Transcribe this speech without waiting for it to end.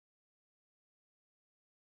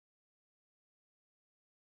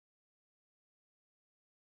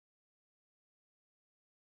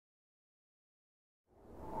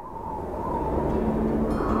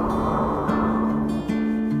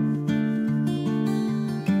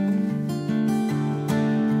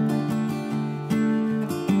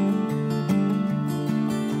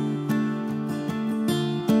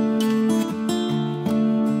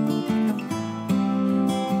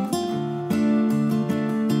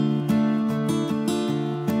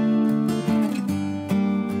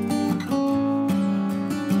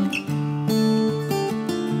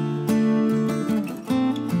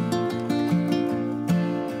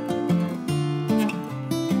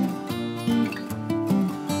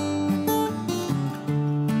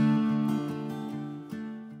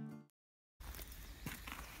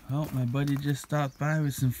My buddy just stopped by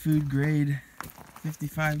with some food grade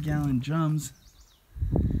 55-gallon drums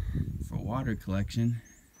for water collection.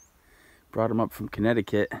 Brought him up from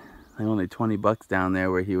Connecticut. Like only 20 bucks down there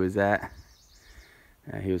where he was at.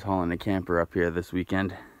 He was hauling a camper up here this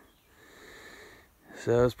weekend.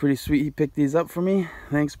 So it was pretty sweet. He picked these up for me.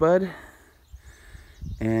 Thanks, bud.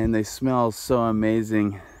 And they smell so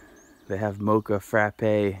amazing. They have mocha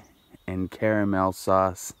frappe and caramel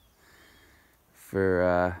sauce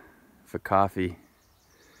for coffee.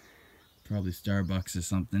 Probably Starbucks or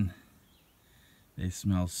something. They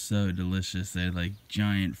smell so delicious. They're like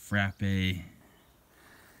giant frappe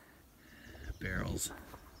barrels.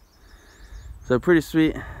 So pretty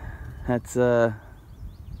sweet. That's over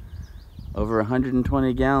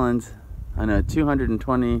 120 gallons. I know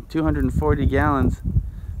 240 gallons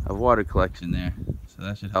of water collection there. So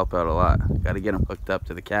that should help out a lot. Got to get them hooked up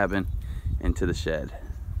to the cabin and to the shed.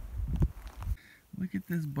 Look at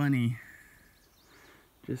this bunny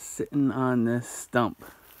just sitting on this stump.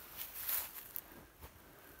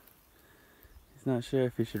 He's not sure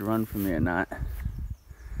if he should run from me or not.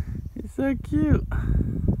 He's so cute.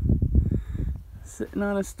 Sitting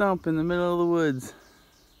on a stump in the middle of the woods.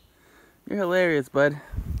 You're hilarious, bud.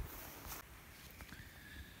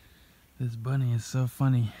 This bunny is so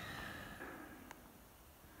funny.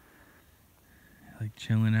 Like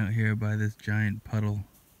chilling out here by this giant puddle.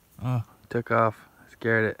 Oh, took off.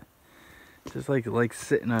 Scared it. Just like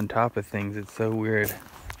sitting on top of things. It's so weird.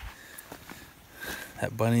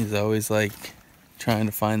 That bunny's always like trying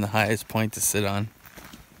to find the highest point to sit on.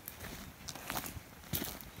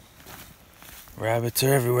 Rabbits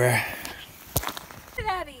are everywhere.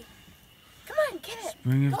 Daddy, come on, get it.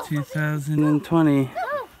 Spring of 2020. Go.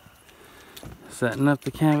 Setting up the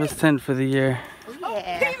canvas tent for the year. Oh,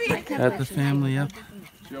 yeah. Got the family up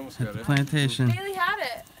She almost at got the it. plantation. Bailey had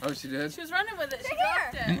it. Oh, she did? She was running with it. She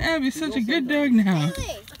dropped it. And Abby's such a good dog now.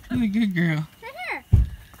 She's a good girl.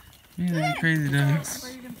 Being a crazy dog.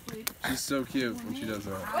 She's so cute when she does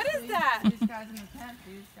that. What is that?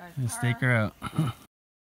 Gonna stake her out.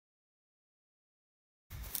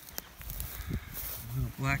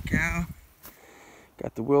 Little black cow.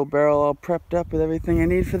 Got the wheelbarrow all prepped up with everything I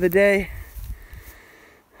need for the day.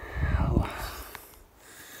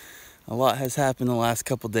 A lot has happened the last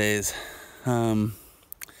couple days. The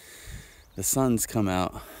sun's come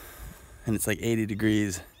out and it's like 80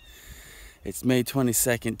 degrees. It's May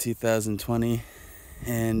 22nd, 2020,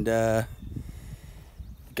 and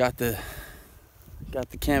got the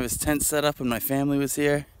canvas tent set up when my family was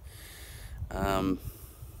here.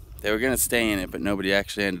 They were gonna stay in it, but nobody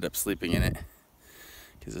actually ended up sleeping in it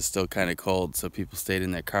because it's still kind of cold, so people stayed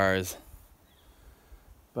in their cars.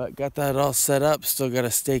 But got that all set up. Still got to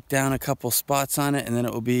stake down a couple spots on it, and then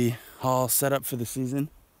it will be all set up for the season.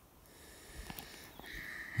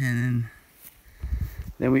 And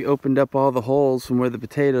then we opened up all the holes from where the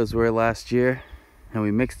potatoes were last year, and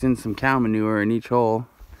we mixed in some cow manure in each hole,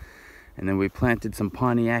 and then we planted some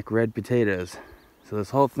Pontiac red potatoes. So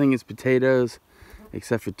this whole thing is potatoes,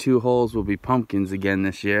 except for 2 holes will be pumpkins again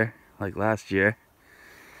this year, like last year.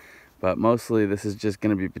 But mostly this is just going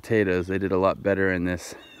to be potatoes. They did a lot better in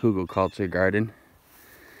this hugelkultur garden.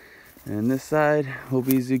 And this side will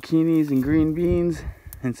be zucchinis and green beans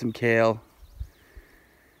and some kale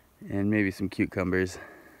and maybe some cucumbers.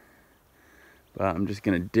 But I'm just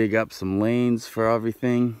going to dig up some lanes for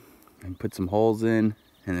everything and put some holes in,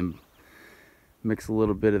 and then mix a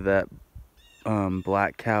little bit of that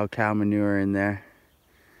black cow manure in there.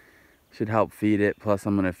 Should help feed it. Plus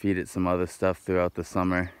I'm going to feed it some other stuff throughout the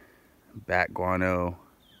summer. Bat guano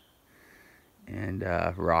and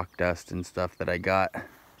rock dust and stuff that I got.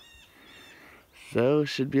 So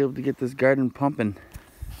should be able to get this garden pumping.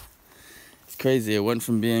 It's crazy. It went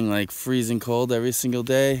from being like freezing cold every single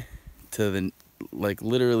day to the like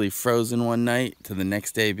literally frozen one night to the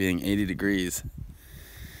next day being 80 degrees.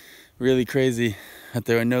 Really crazy that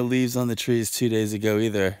there were no leaves on the trees 2 days ago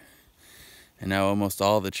either. And now almost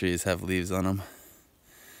all the trees have leaves on them.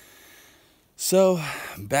 So,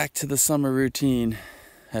 back to the summer routine.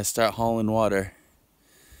 I start hauling water.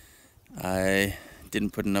 I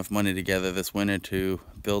didn't put enough money together this winter to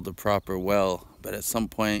build a proper well, but at some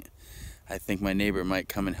point I think my neighbor might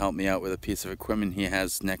come and help me out with a piece of equipment he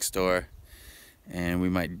has next door, and we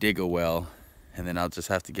might dig a well, and then I'll just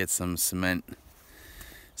have to get some cement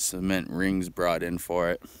rings brought in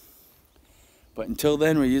for it. But until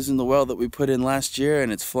then, we're using the well that we put in last year,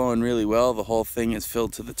 and it's flowing really well. The whole thing is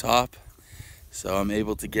filled to the top. So I'm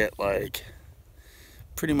able to get like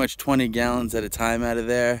pretty much 20 gallons at a time out of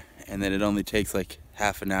there, and then it only takes like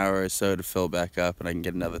half an hour or so to fill back up, and I can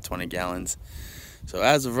get another 20 gallons. So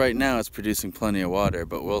as of right now, it's producing plenty of water,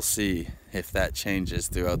 but we'll see if that changes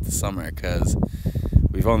throughout the summer, because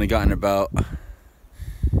we've only gotten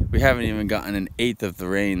we haven't even gotten an eighth of the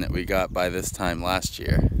rain that we got by this time last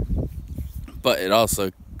year. But it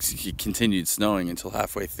also continued snowing until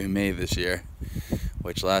halfway through May this year,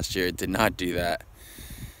 which last year it did not do that.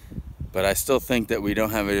 But I still think that we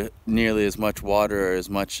don't have nearly as much water or as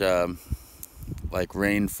much like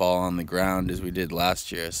rainfall on the ground as we did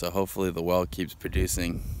last year, so hopefully the well keeps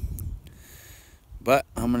producing. But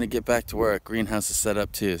I'm gonna get back to work. Greenhouse is set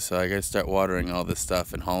up too, so I gotta start watering all this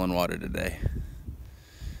stuff and hauling water today.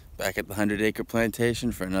 Back at the 100-acre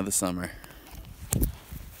plantation for another summer.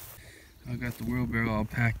 I got the wheelbarrow all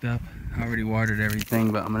packed up. I already watered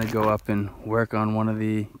everything, but I'm gonna go up and work on one of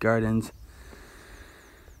the gardens.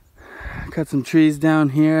 Cut some trees down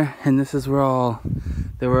here, and this is where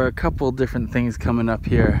there were a couple different things coming up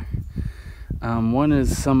here. One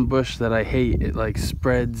is some bush that I hate. It like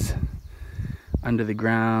spreads under the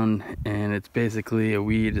ground, and it's basically a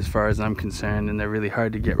weed as far as I'm concerned, and they're really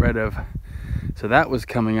hard to get rid of. So that was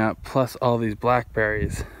coming up, plus all these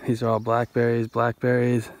blackberries. These are all blackberries,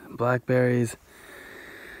 blackberries, blackberries.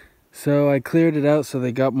 So I cleared it out so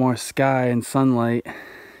they got more sky and sunlight,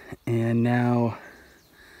 and now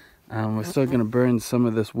we're still going to burn some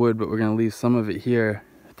of this wood, but we're going to leave some of it here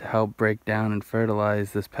to help break down and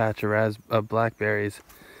fertilize this patch of blackberries.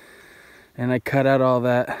 And I cut out all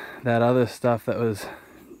that other stuff that was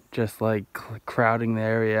just like crowding the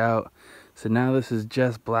area out. So now this is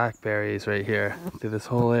just blackberries right here through this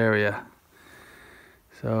whole area.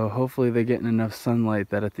 So hopefully they're getting enough sunlight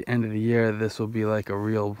that at the end of the year this will be like a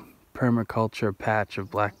real permaculture patch of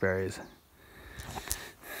blackberries.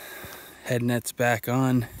 Head net's back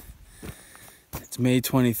on. It's May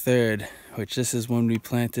 23rd, which this is when we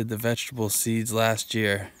planted the vegetable seeds last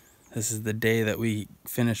year. This is the day that we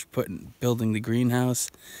finished building the greenhouse,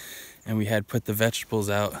 and we had put the vegetables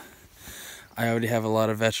out. I already have a lot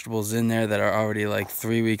of vegetables in there that are already like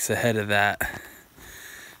 3 weeks ahead of that.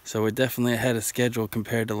 So we're definitely ahead of schedule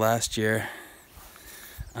compared to last year.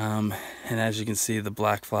 And as you can see, the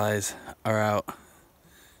black flies are out.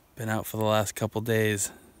 Been out for the last couple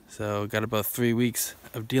days. So got about 3 weeks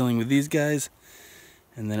of dealing with these guys,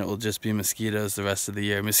 and then it will just be mosquitoes the rest of the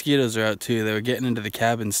year. Mosquitoes are out too. They were getting into the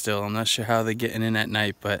cabin still. I'm not sure how they're getting in at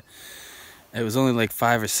night, but it was only like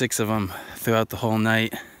 5 or 6 of them throughout the whole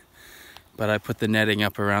night. But I put the netting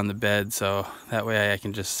up around the bed, so that way I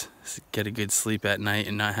can just get a good sleep at night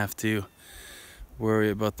and not have to worry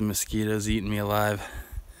about the mosquitoes eating me alive.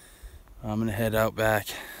 I'm gonna head out back.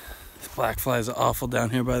 These black flies are awful down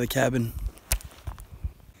here by the cabin.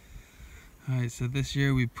 Alright, so this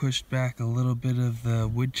year we pushed back a little bit of the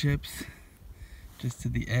wood chips just to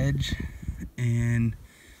the edge and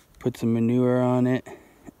put some manure on it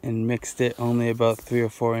and mixed it only about 3 or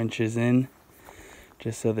 4 inches in,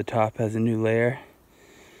 just so the top has a new layer.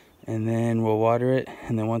 And then we'll water it,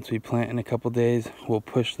 and then once we plant in a couple days, we'll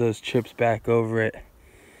push those chips back over it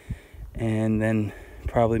and then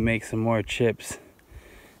probably make some more chips.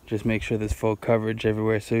 Just make sure there's full coverage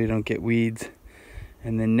everywhere so you don't get weeds.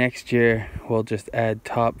 And then next year we'll just add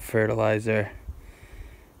top fertilizer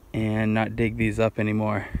and not dig these up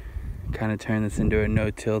anymore. Kind of turn this into a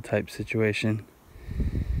no-till type situation.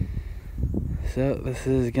 So this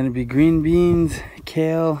is going to be green beans,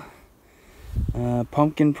 kale,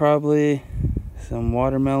 pumpkin probably, some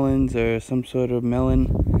watermelons or some sort of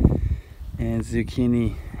melon, and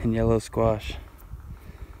zucchini and yellow squash.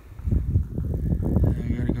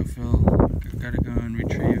 Gotta go and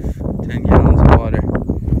retrieve 10 gallons of water.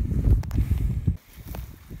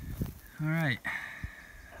 Alright,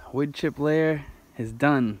 wood chip layer is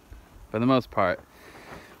done for the most part.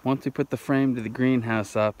 Once we put the frame to the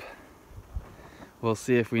greenhouse up, we'll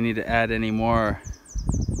see if we need to add any more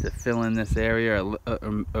to fill in this area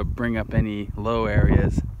or bring up any low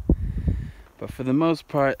areas. But for the most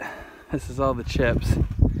part, this is all the chips.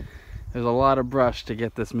 There's a lot of brush to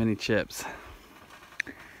get this many chips.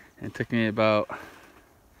 It took me about,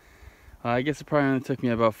 I guess it probably only took me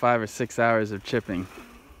about 5 or 6 hours of chipping,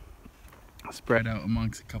 spread out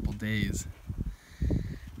amongst a couple days.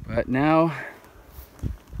 But now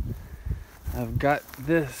I've got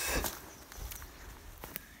this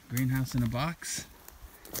greenhouse in a box.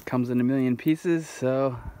 It comes in a million pieces,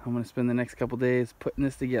 so I'm gonna spend the next couple days putting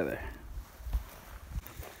this together.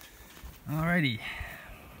 Alrighty,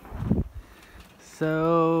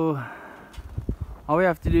 so all we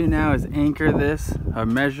have to do now is anchor this, or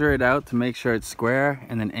measure it out to make sure it's square,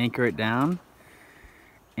 and then anchor it down.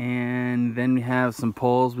 And then we have some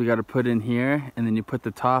poles we got to put in here, and then you put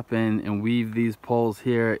the top in and weave these poles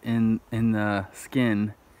here in the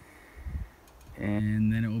skin.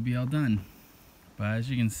 and then it will be all done. But as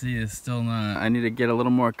you can see, it's still not. I need to get a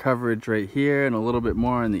little more coverage right here and a little bit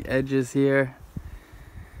more on the edges here.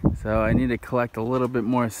 So I need to collect a little bit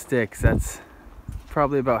more sticks. That's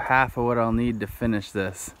probably about half of what I'll need to finish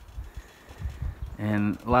this.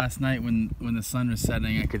 And last night when the sun was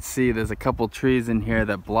setting, I could see there's a couple trees in here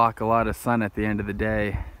that block a lot of sun at the end of the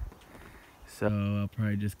day. So I'll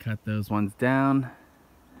probably just cut those ones down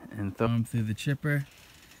and throw them through the chipper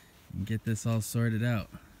and get this all sorted out.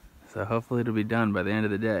 So hopefully it'll be done by the end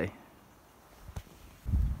of the day.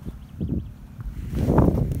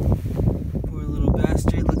 Poor little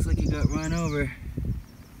bastard, looks like he got run over.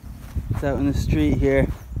 It's out in the street here.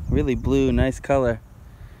 Really blue, nice color.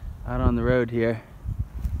 Out on the road here.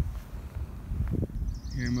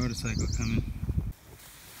 Hear a motorcycle coming.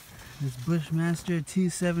 This Bushmaster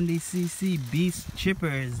 270cc Beast chipper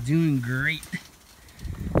is doing great.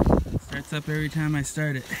 Starts up every time I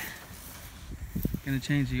start it. Gonna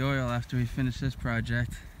change the oil after we finish this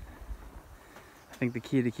project. I think the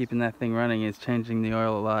key to keeping that thing running is changing the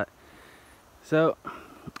oil a lot. So,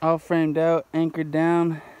 all framed out, anchored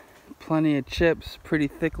down, plenty of chips, pretty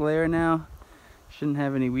thick layer now. Shouldn't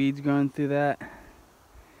have any weeds going through that.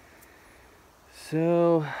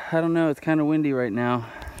 So, I don't know, it's kind of windy right now.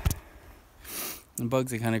 The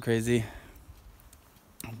bugs are kind of crazy.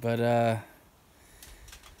 But, I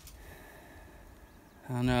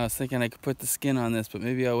don't know, I was thinking I could put the skin on this, but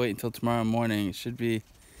maybe I'll wait until tomorrow morning. It should be,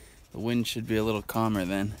 the wind should be a little calmer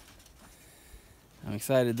then. I'm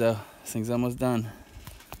excited though, this thing's almost done.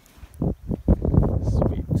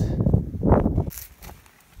 Sweet.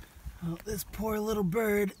 Oh, this poor little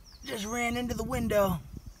bird just ran into the window.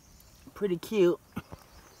 Pretty cute.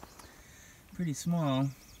 Pretty small.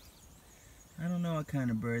 I don't know what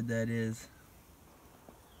kind of bird that is.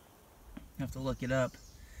 Have to look it up.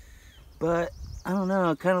 But I don't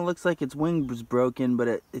know, it kind of looks like its wing was broken, but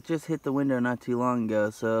it just hit the window not too long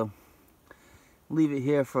ago, so leave it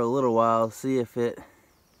here for a little while, see if it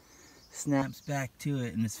snaps back to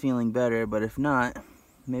it and is feeling better. But if not,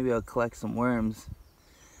 maybe I'll collect some worms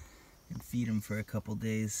and feed them for a couple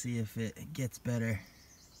days, see if it gets better.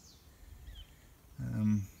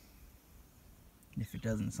 If it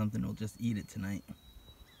doesn't, something will just eat it tonight.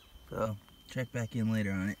 So, check back in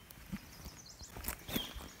later on it.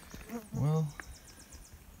 Well,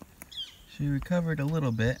 she recovered a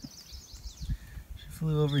little bit. She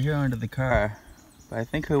flew over here onto the car. But I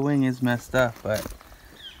think her wing is messed up, but it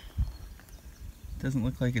doesn't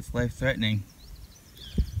look like it's life-threatening.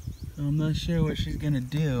 So I'm not sure what she's gonna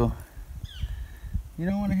do. You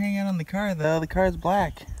don't want to hang out on the car though, the car's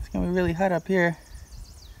black. It's gonna be really hot up here.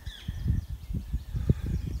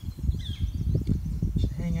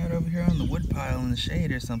 Hang out over here on the wood pile in the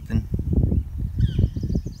shade or something.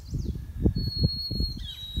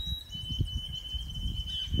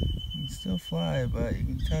 You can still fly, but you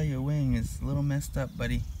can tell your wing is a little messed up,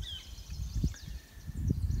 buddy.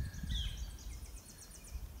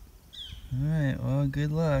 Alright, well,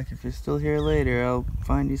 good luck. If you're still here later, I'll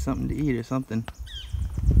find you something to eat or something.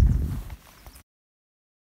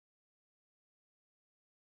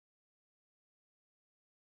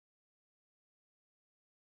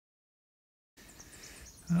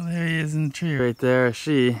 Well, there he is in the tree right there,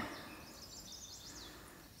 she.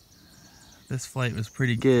 This flight was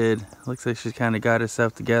pretty good. Looks like she's kind of got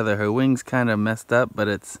herself together. Her wing's kind of messed up, but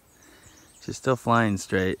she's still flying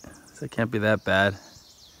straight. So it can't be that bad.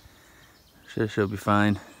 Sure, she'll be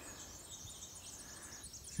fine.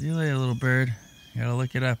 See you later, little bird. You gotta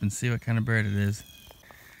look it up and see what kind of bird it is.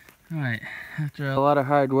 Alright, after a lot of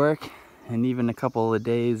hard work and even a couple of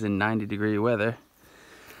days in 90-degree weather,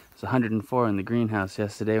 it's 104 in the greenhouse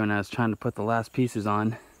yesterday when I was trying to put the last pieces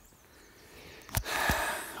on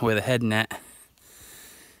with a head net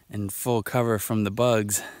and full cover from the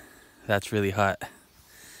bugs. That's really hot.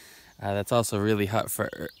 That's also really hot for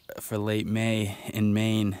late May in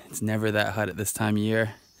Maine. It's never that hot at this time of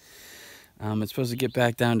year. It's supposed to get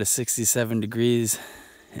back down to 67 degrees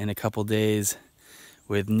in a couple days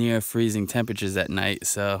with near freezing temperatures at night.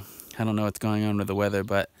 So I don't know what's going on with the weather,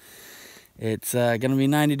 but it's gonna be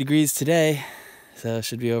 90 degrees today. So it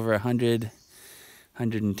should be over 100,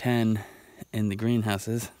 110 in the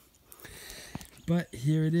greenhouses. But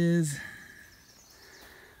here it is,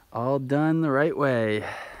 all done the right way.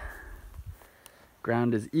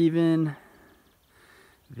 Ground is even.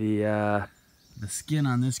 The skin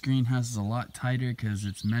on this greenhouse is a lot tighter because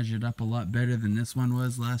it's measured up a lot better than this one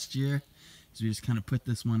was last year. So we just kind of put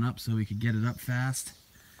this one up so we could get it up fast.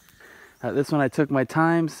 This one I took my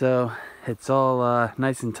time, so it's all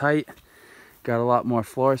nice and tight. Got a lot more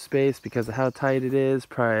floor space because of how tight it is.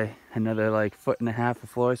 Probably another like 1.5 foot of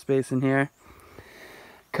floor space in here.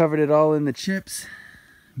 covered it all in the chips.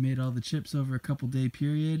 Made all the chips over a couple-day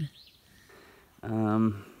period. I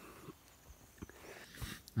don't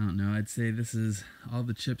know, I'd say this is, all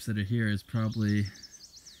the chips that are here is probably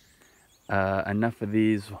enough of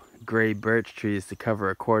these gray birch trees to cover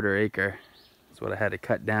a 1/4 acre. That's what I had to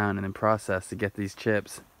cut down and then process to get these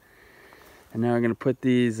chips. And now we're gonna put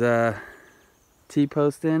these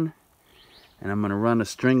T-posts in, and I'm gonna run a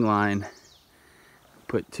string line.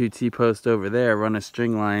 Put 2 T-posts over there, run a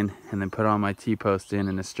string line, and then put all my T-posts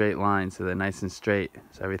in a straight line so they're nice and straight,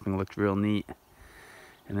 so everything looks real neat.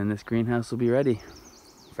 And then this greenhouse will be ready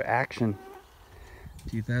for action.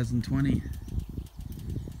 2020.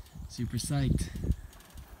 Super psyched.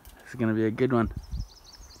 This is gonna be a good one.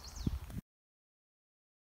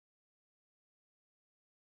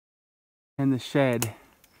 And the shed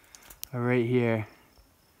are right here.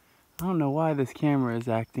 I don't know why this camera is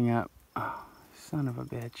acting up. Oh, son of a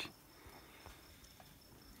bitch.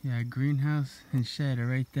 Yeah, greenhouse and shed are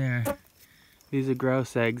right there. These are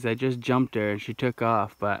grouse eggs. I just jumped her and she took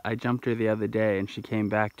off, but I jumped her the other day and she came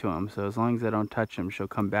back to them. So as long as I don't touch them, she'll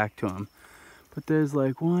come back to them. But there's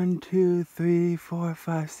like 1, 2, 3, 4,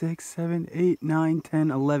 5, 6, 7, 8, 9, 10,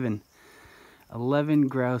 11. 11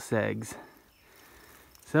 grouse eggs.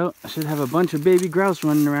 So I should have a bunch of baby grouse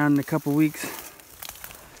running around in a couple weeks.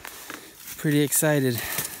 Pretty excited.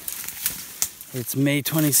 It's May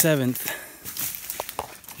 27th.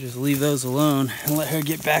 Just leave those alone and let her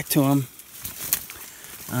get back to them.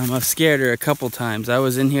 I've scared her a couple times. I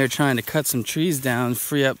was in here trying to cut some trees down,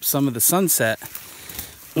 free up some of the sunset.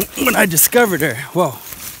 When I discovered her, whoa,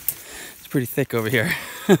 it's pretty thick over here.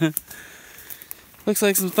 Looks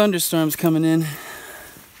like some thunderstorms coming in.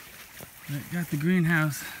 Got the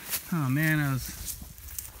greenhouse. Oh man, I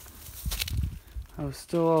was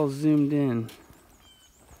still all zoomed in.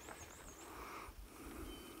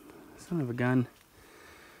 Son of a gun.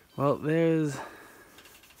 Well, there's the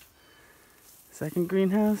second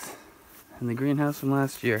greenhouse and the greenhouse from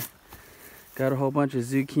last year. Got a whole bunch of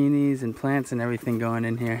zucchinis and plants and everything going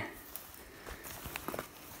in here.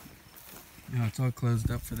 Oh, it's all closed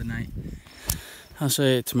up for the night. I'll show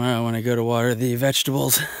you tomorrow when I go to water the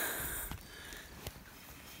vegetables.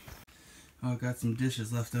 Oh, got some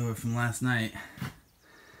dishes left over from last night.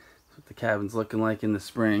 That's what the cabin's looking like in the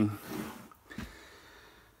spring.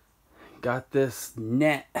 Got this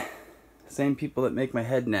net. Same people that make my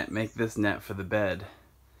head net make this net for the bed.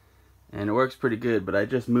 And it works pretty good, but I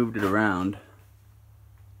just moved it around.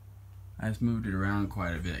 I just moved it around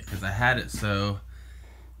quite a bit because I had it so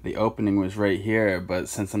the opening was right here, but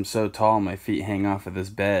since I'm so tall, my feet hang off of this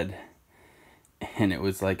bed. And it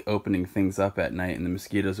was like opening things up at night and the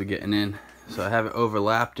mosquitoes were getting in. So I have it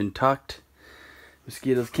overlapped and tucked.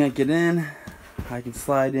 Mosquitoes can't get in. I can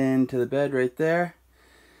slide into the bed right there.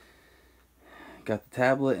 Got the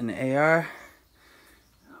tablet and the AR.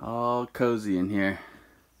 All cozy in here.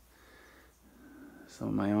 Some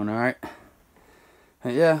of my own art.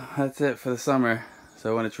 And yeah, that's it for the summer.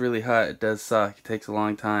 So when it's really hot, it does suck. It takes a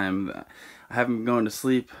long time. I haven't been going to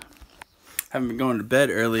sleep. Haven't been going to bed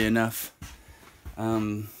early enough.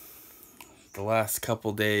 The last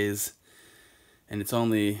couple days, and it's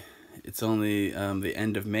only the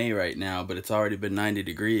end of May right now, but it's already been 90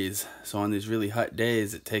 degrees. So on these really hot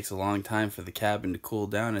days, it takes a long time for the cabin to cool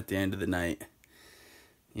down at the end of the night.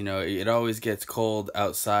 You know, it always gets cold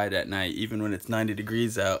outside at night. Even when it's 90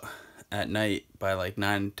 degrees out at night, by like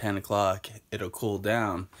 9, 10 o'clock, it'll cool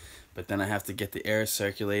down. But then I have to get the air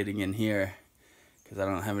circulating in here because I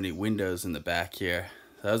don't have any windows in the back here.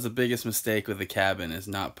 So that was the biggest mistake with the cabin, is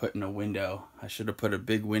not putting a window. I should have put a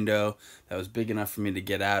big window that was big enough for me to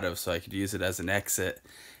get out of so I could use it as an exit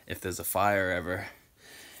if there's a fire ever.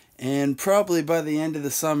 And probably by the end of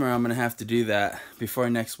the summer, I'm going to have to do that. Before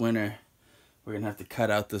next winter, we're going to have to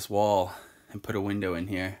cut out this wall and put a window in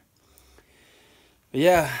here. But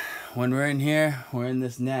yeah, when we're in here, we're in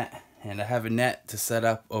this net. And I have a net to set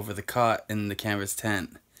up over the cot in the canvas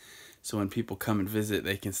tent. So when people come and visit,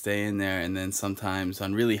 they can stay in there. And then sometimes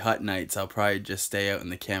on really hot nights, I'll probably just stay out in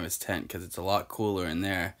the canvas tent because it's a lot cooler in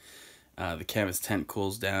there. The canvas tent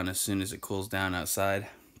cools down as soon as it cools down outside.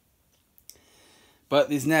 But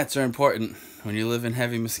these nets are important. When you live in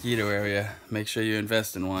heavy mosquito area, make sure you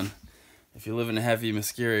invest in one. If you live in a heavy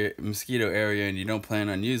mosquito area and you don't plan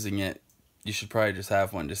on using it, you should probably just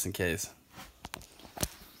have one just in case.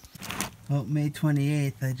 Well, May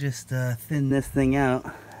 28th, I just thinned this thing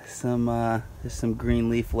out. There's some green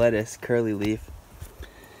leaf lettuce, curly leaf.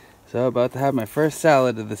 So about to have my first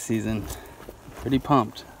salad of the season. Pretty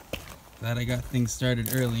pumped. Glad I got things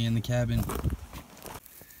started early in the cabin.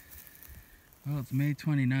 Well, it's May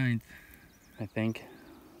 29th, I think.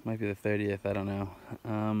 Might be the 30th, I don't know.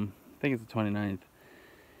 I think it's the 29th.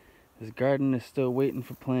 This garden is still waiting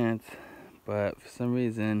for plants, but for some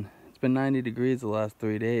reason, it's been 90 degrees the last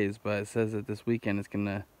 3 days, but it says that this weekend it's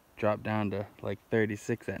gonna drop down to like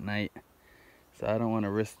 36 at night. So I don't want to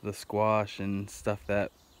risk the squash and stuff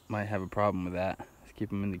that might have a problem with that. Let's keep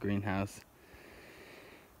them in the greenhouse.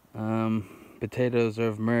 Potatoes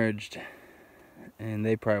are merged, and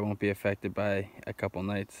they probably won't be affected by a couple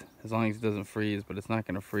nights, as long as it doesn't freeze. But it's not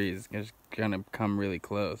going to freeze, it's just going to come really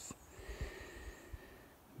close.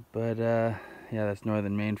 But yeah, that's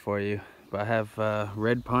northern Maine for you. But I have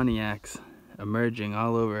red Pontiacs emerging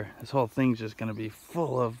all over. This whole thing's just going to be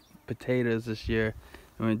full of potatoes this year.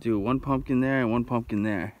 I'm going to do one pumpkin there and one pumpkin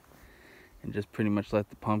there, and just pretty much let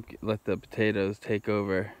the potatoes take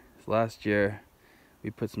over. So last year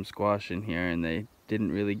we put some squash in here and they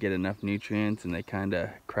didn't really get enough nutrients, and they kind of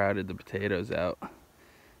crowded the potatoes out,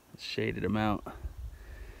 shaded them out.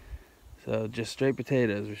 So just straight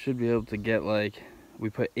potatoes. We should be able to get, like,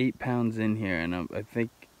 we put 8 pounds in here, and I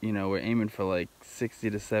think, you know, we're aiming for like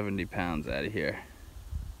 60 to 70 pounds out of here.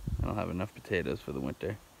 I don't have enough potatoes for the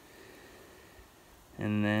winter.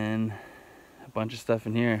 And then a bunch of stuff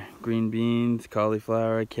in here: green beans,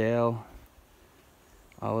 cauliflower, kale,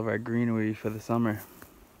 all of our greenery for the summer.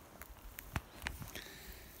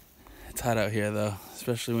 It's hot out here though,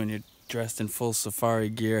 especially when you're dressed in full safari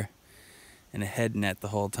gear and a head net the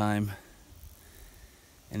whole time.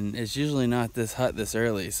 And it's usually not this hot this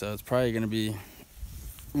early, so it's probably going to be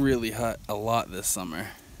really hot a lot this summer.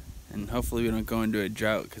 And hopefully we don't go into a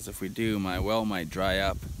drought, because if we do, my well might dry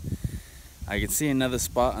up. I can see another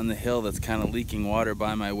spot on the hill that's kind of leaking water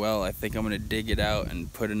by my well. I think I'm going to dig it out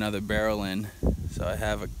and put another barrel in, so I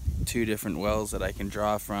have 2 different wells that I can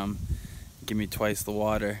draw from. Give me twice the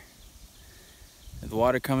water. The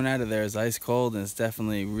water coming out of there is ice cold, and it's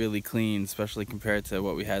definitely really clean, especially compared to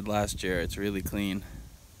what we had last year. It's really clean.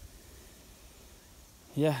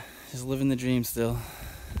 Yeah, just living the dream still.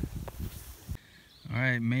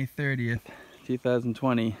 Alright, May 30th,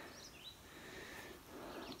 2020.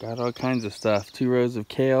 Got all kinds of stuff. 2 rows of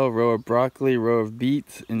kale, row of broccoli, row of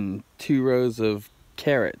beets, and 2 rows of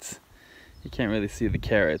carrots. You can't really see the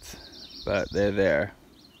carrots, but they're there.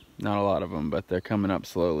 Not a lot of them, but they're coming up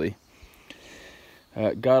slowly.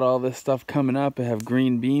 Got all this stuff coming up. I have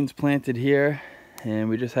green beans planted here, and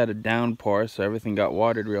we just had a downpour, so everything got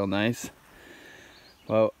watered real nice.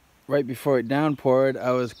 Well, right before it downpoured,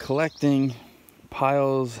 I was collecting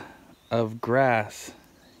piles of grass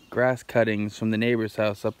cuttings from the neighbor's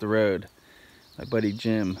house up the road. My buddy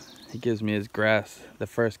Jim, he gives me his grass, the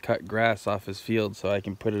first cut grass off his field, so I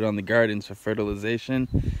can put it on the gardens for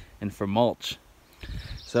fertilization and for mulch.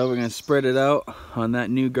 So we're going to spread it out on that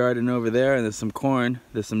new garden over there, and there's some corn.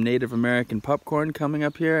 There's some Native American popcorn coming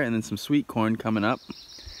up here, and then some sweet corn coming up.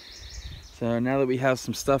 So now that we have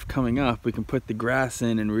some stuff coming up, we can put the grass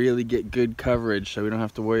in and really get good coverage, so we don't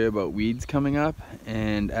have to worry about weeds coming up.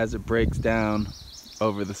 And as it breaks down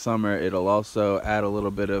over the summer, it'll also add a little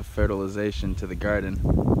bit of fertilization to the garden.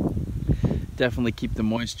 Definitely keep the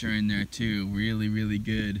moisture in there too, really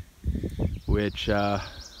good, which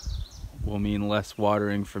will mean less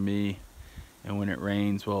watering for me, and when it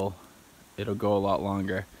rains, well, it'll go a lot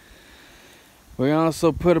longer. We're gonna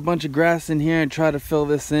also put a bunch of grass in here and try to fill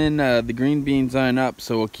this in. The green beans aren't up,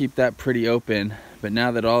 so we'll keep that pretty open. But now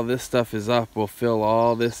that all this stuff is up, we'll fill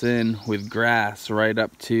all this in with grass right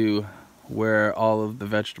up to where all of the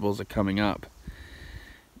vegetables are coming up.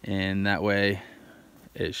 And that way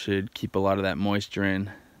it should keep a lot of that moisture in.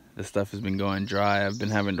 This stuff has been going dry. I've been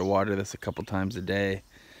having to water this a couple times a day,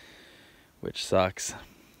 which sucks.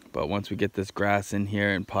 But once we get this grass in here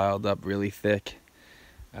and piled up really thick,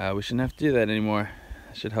 we shouldn't have to do that anymore.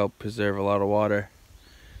 It should help preserve a lot of water.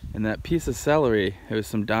 And that piece of celery, it was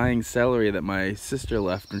some dying celery that my sister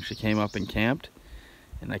left when she came up and camped.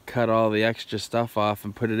 And I cut all the extra stuff off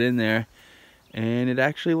and put it in there. And it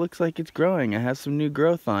actually looks like it's growing. It has some new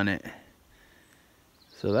growth on it.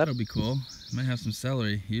 So that'll be cool. Might have some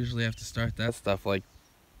celery. You usually have to start that stuff like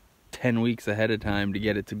 10 weeks ahead of time to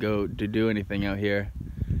get it to do anything out here.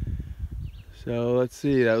 So let's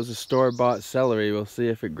see, that was a store-bought celery. We'll see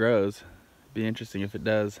if it grows. Be interesting if it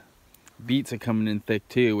does. Beets are coming in thick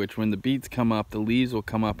too, which when the beets come up, the leaves will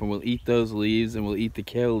come up, and we'll eat those leaves, and we'll eat the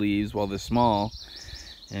kale leaves while they're small.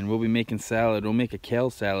 And we'll be making salad. We'll make a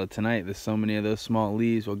kale salad tonight. There's so many of those small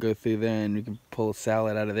leaves. We'll go through there and we can pull a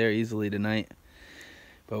salad out of there easily tonight.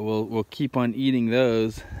 But we'll keep on eating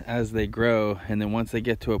those as they grow, and then once they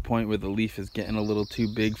get to a point where the leaf is getting a little too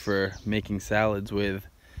big for making salads with,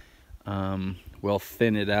 we'll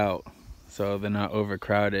thin it out so they're not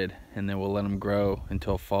overcrowded, and then we'll let them grow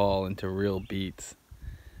until fall into real beets.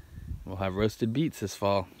 we'll have roasted beets this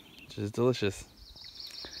fall, which is delicious.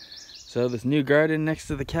 So this new garden next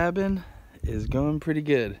to the cabin is going pretty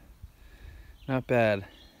good. Not bad.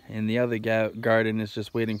 And the other garden is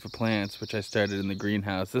just waiting for plants, which I started in the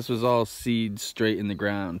greenhouse. This was all seeds straight in the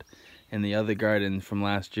ground. And the other garden from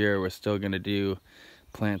last year, we're still going to do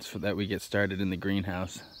plants that we get started in the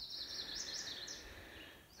greenhouse.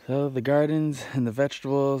 So the gardens and the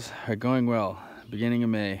vegetables are going well. Beginning of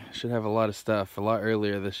May. Should have a lot of stuff a lot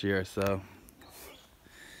earlier this year, so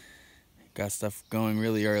got stuff going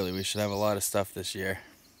really early. We should have a lot of stuff this year.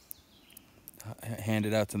 Hand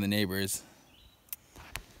it out to the neighbors.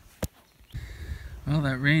 Well,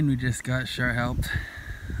 that rain we just got sure helped.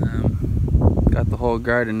 Got the whole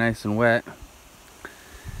garden nice and wet.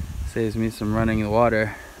 Saves me some running the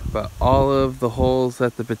water. But all of the holes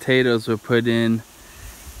that the potatoes were put in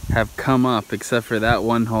have come up except for that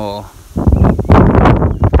one hole.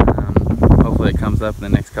 Hopefully it comes up in the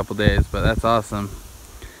next couple days, but that's awesome.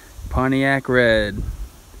 Pontiac red,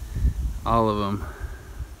 all of them.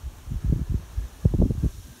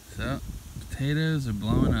 So potatoes are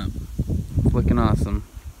blowing up. It's looking awesome.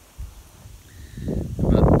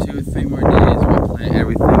 About 2 or 3 more days we'll plant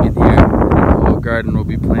everything in here. The whole garden will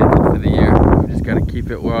be planted for the year. We just got to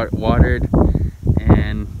keep it watered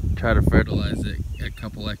and try to fertilize it a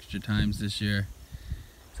couple extra times this year.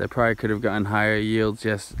 So I probably could have gotten higher yields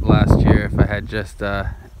last year if I had just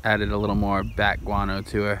added a little more back guano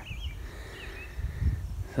to her.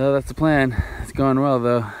 So that's the plan. It's going well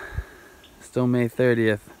though. Still May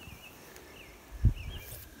 30th.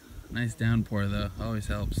 Nice downpour though, always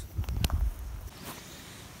helps.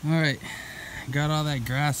 Alright, got all that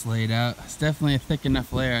grass laid out. It's definitely a thick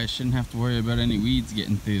enough layer I shouldn't have to worry about any weeds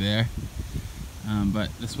getting through there. But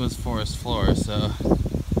this was forest floor, so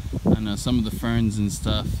I know some of the ferns and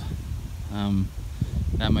stuff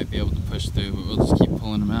that might be able to push through, but we'll just keep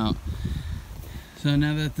pulling them out. So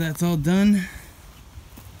now that that's all done,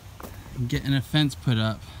 I'm getting a fence put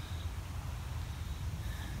up,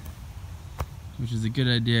 which is a good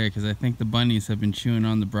idea because I think the bunnies have been chewing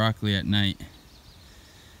on the broccoli at night.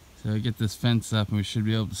 So I get this fence up and we should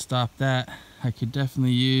be able to stop that. I could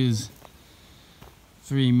definitely use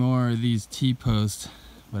 3 more of these T-posts,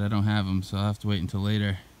 but I don't have them, so I'll have to wait until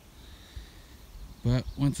later. But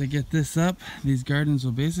once I get this up, these gardens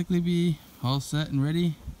will basically be all set and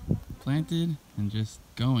ready, planted, and just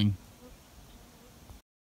going.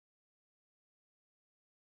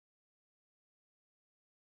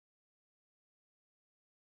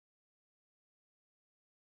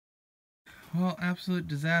 Well, absolute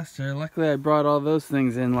disaster. Luckily I brought all those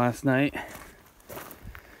things in last night.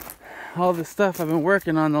 All the stuff I've been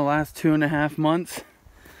working on the last 2.5 months.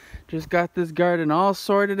 Just got this garden all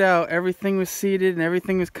sorted out. Everything was seeded and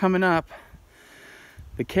everything was coming up.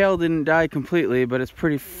 The kale didn't die completely, but it's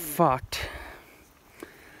pretty fucked.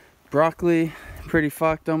 Broccoli, pretty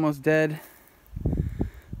fucked, almost dead.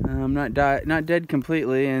 Not dead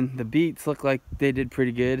completely, and the beets look like they did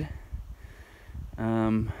pretty good.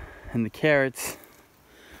 And the carrots,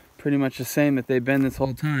 pretty much the same that they've been this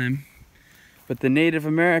whole time. But the Native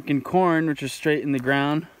American corn, which is straight in the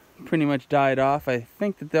ground, pretty much died off. I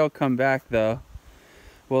think that they'll come back though.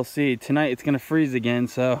 We'll see. Tonight it's gonna freeze again,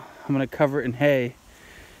 so I'm gonna cover it in hay,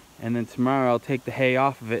 and then tomorrow I'll take the hay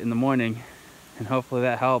off of it in the morning, and hopefully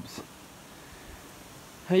that helps.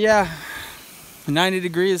 Yeah, 90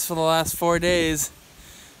 degrees for the last 4 days,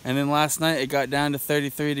 and then last night it got down to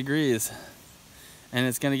 33 degrees, and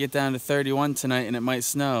it's gonna get down to 31 tonight, and it might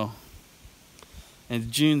snow. And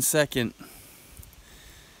it's June 2nd.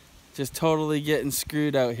 Just totally getting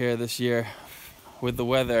screwed out here this year with the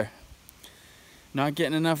weather. Not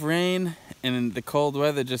getting enough rain, and the cold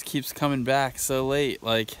weather just keeps coming back so late.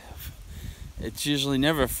 Like, it's usually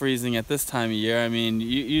never freezing at this time of year. I mean,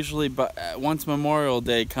 usually once Memorial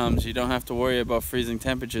Day comes, you don't have to worry about freezing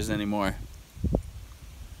temperatures anymore.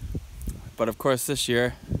 But of course this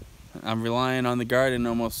year, I'm relying on the garden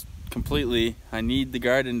almost completely. I need the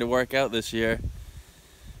garden to work out this year,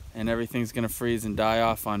 and everything's gonna freeze and die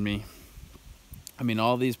off on me. I mean,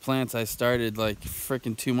 all these plants I started like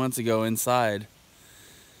freaking 2 months ago inside.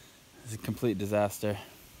 It's a complete disaster.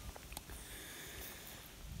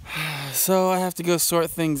 So I have to go sort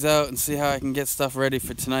things out and see how I can get stuff ready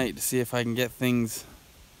for tonight, to see if I can get things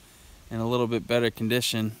in a little bit better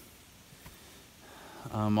condition.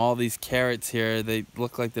 All these carrots here, they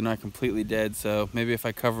look like they're not completely dead, so maybe if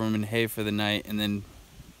I cover them in hay for the night and then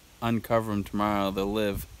uncover them tomorrow, they'll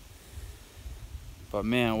live. But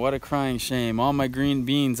man, what a crying shame. All my green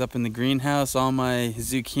beans up in the greenhouse, all my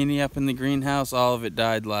zucchini up in the greenhouse, all of it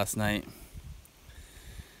died last night.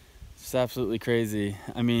 It's absolutely crazy.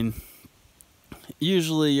 I mean,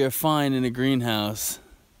 usually you're fine in a greenhouse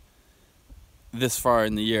this far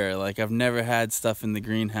in the year. Like, I've never had stuff in the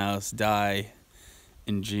greenhouse die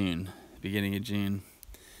in June, beginning of June.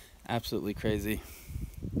 Absolutely crazy.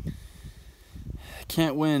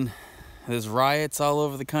 Can't win. There's riots all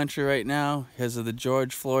over the country right now because of the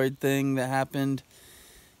George Floyd thing that happened.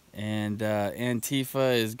 And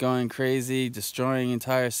Antifa is going crazy, destroying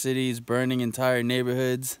entire cities, burning entire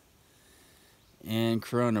neighborhoods. And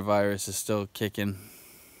coronavirus is still kicking.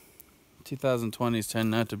 2020's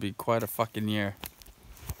turned out to be quite a fucking year.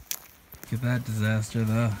 Look at that disaster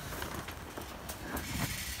though.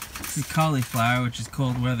 This is cauliflower, which is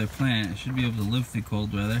cold weather plant. It should be able to live through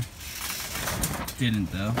cold weather.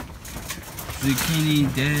 Didn't though.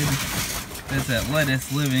 Zucchini dead. That's that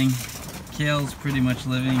lettuce living. Kale's pretty much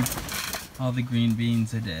living. All the green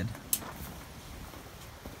beans are dead.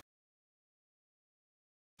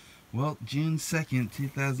 Well, June 2nd,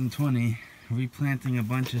 2020, replanting a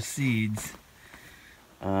bunch of seeds.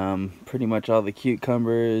 Pretty much all the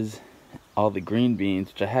cucumbers, all the green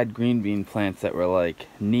beans, which I had green bean plants that were like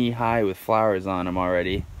knee high with flowers on them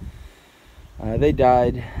already. They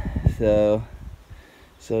died, so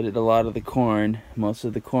did a lot of the corn. Most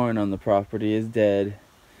of the corn on the property is dead.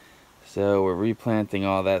 So we're replanting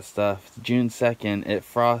all that stuff. It's June 2nd, it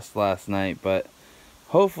frosted last night, but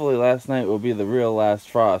hopefully last night will be the real last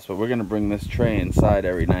frost. But we're gonna bring this tray inside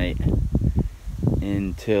every night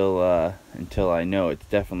until I know it's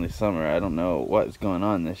definitely summer. I don't know what's going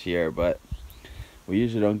on this year, but we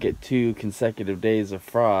usually don't get 2 consecutive days of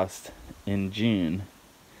frost in June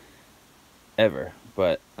ever.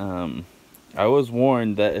 But I was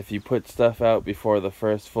warned that if you put stuff out before the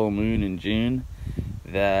first full moon in June,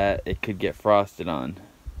 that it could get frosted on.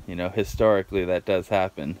 You know, historically that does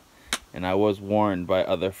happen. And I was warned by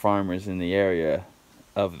other farmers in the area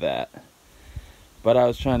of that. But I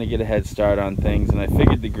was trying to get a head start on things, and I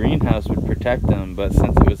figured the greenhouse would protect them, but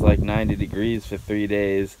since it was like 90 degrees for 3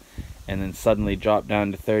 days and then suddenly dropped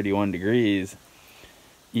down to 31 degrees,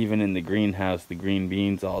 even in the greenhouse the green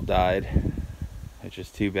beans all died, which is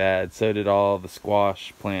too bad. So did all the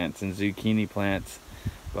squash plants and zucchini plants,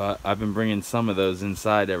 but I've been bringing some of those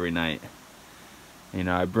inside every night. You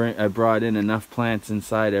know, I brought in enough plants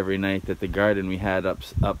inside every night that the garden we had up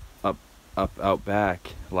out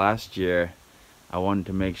back last year, I wanted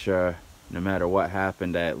to make sure no matter what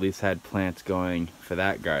happened, I at least had plants going for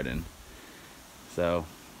that garden. So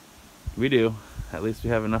we do. At least we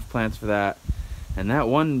have enough plants for that. And that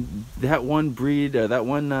one breed, or that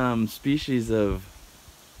one species of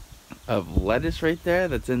lettuce right there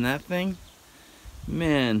that's in that thing,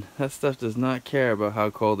 man, that stuff does not care about how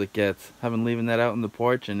cold it gets. I've been leaving that out on the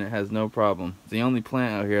porch and it has no problem. It's the only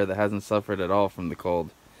plant out here that hasn't suffered at all from the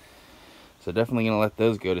cold. So definitely gonna let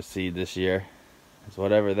those go to seed this year. Because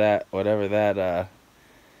whatever that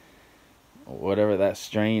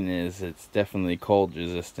strain is, it's definitely cold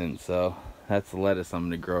resistant. So that's the lettuce I'm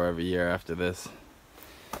gonna grow every year after this.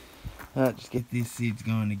 Just get these seeds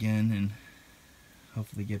going again and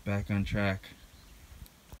hopefully get back on track.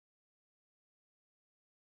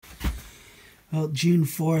 Well, June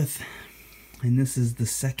 4th, and this is the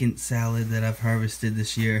second salad that I've harvested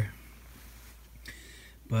this year.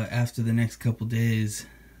 But after the next couple days,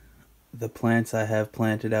 the plants I have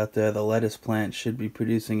planted out there, the lettuce plants, should be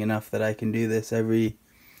producing enough that I can do this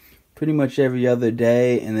pretty much every other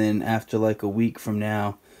day, and then after like a week from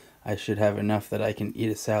now, I should have enough that I can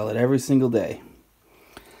eat a salad every single day.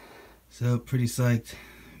 So pretty psyched.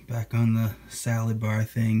 Back on the salad bar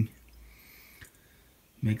thing.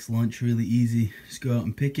 Makes lunch really easy. Just go out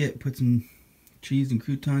and pick it, put some cheese and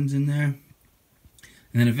croutons in there.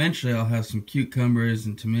 And then eventually I'll have some cucumbers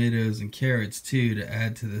and tomatoes and carrots too to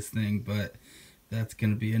add to this thing, but that's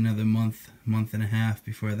going to be another month and a half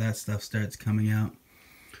before that stuff starts coming out.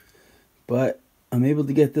 But I'm able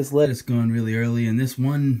to get this lettuce going really early, and this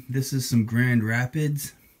is some Grand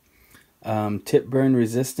Rapids, tip burn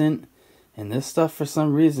resistant. And this stuff, for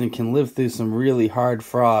some reason, can live through some really hard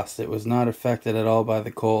frost. It was not affected at all by the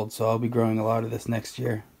cold, so I'll be growing a lot of this next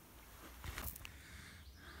year.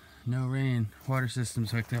 No rain. Water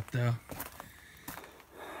system's hooked up, though.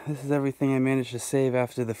 This is everything I managed to save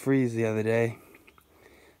after the freeze the other day.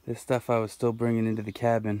 This stuff I was still bringing into the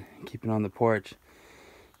cabin, keeping on the porch.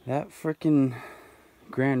 That frickin'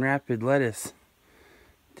 Grand Rapid lettuce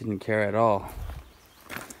didn't care at all.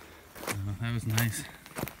 Oh, that was nice.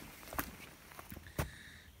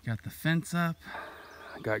 Got the fence up.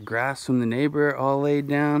 Got grass from the neighbor all laid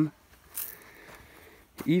down.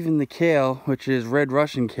 Even the kale, which is red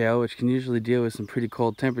Russian kale, which can usually deal with some pretty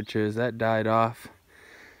cold temperatures, that died off.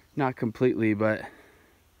 Not completely, but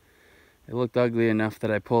it looked ugly enough that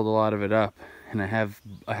I pulled a lot of it up and I have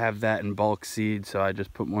that in bulk seed, so I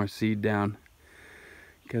just put more seed down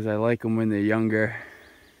because I like them when they're younger,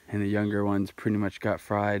 and the younger ones pretty much got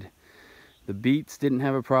fried. The beets didn't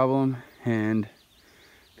have a problem, and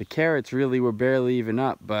the carrots really were barely even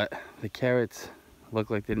up, but the carrots looked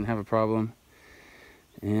like they didn't have a problem.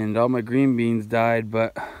 And all my green beans died,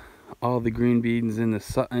 but all the green beans in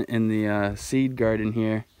the seed garden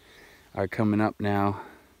here are coming up now.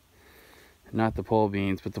 Not the pole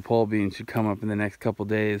beans, but the pole beans should come up in the next couple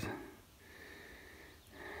days.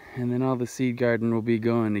 And then all the seed garden will be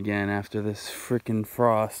going again after this frickin'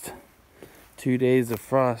 frost. 2 days of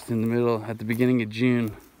frost in the middle, at the beginning of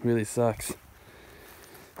June. Really sucks.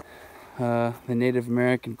 The Native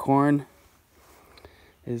American corn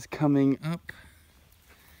is coming up.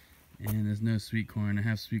 And there's no sweet corn. I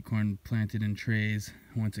have sweet corn planted in trays.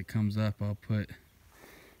 Once it comes up, I'll put,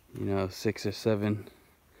 6 or 7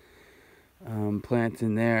 plants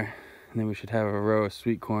in there, and then we should have a row of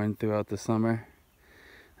sweet corn throughout the summer.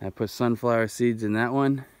 I put sunflower seeds in that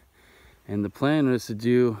one, and the plan was to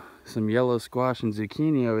do some yellow squash and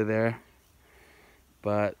zucchini over there,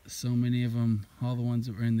 but so many of them, all the ones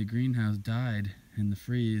that were in the greenhouse, died in the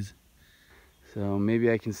freeze. So maybe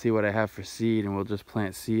I can see what I have for seed, and we'll just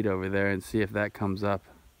plant seed over there and see if that comes up.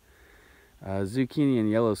 Zucchini and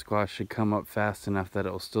yellow squash should come up fast enough that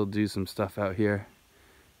it will still do some stuff out here.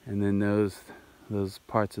 And then those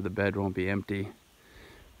parts of the bed won't be empty.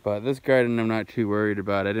 But this garden I'm not too worried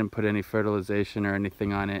about. I didn't put any fertilization or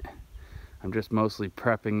anything on it. I'm just mostly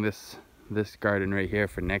prepping this garden right here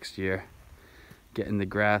for next year. Getting the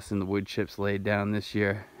grass and the wood chips laid down this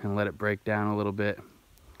year and let it break down a little bit.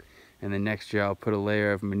 And then next year I'll put a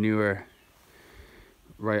layer of manure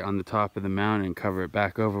right on the top of the mound and cover it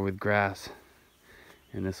back over with grass.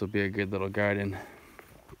 And this will be a good little garden.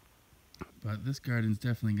 But this garden's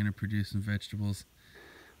definitely going to produce some vegetables.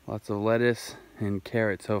 Lots of lettuce and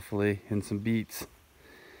carrots, hopefully, and some beets.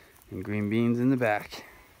 And green beans in the back.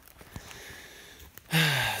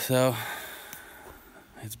 So,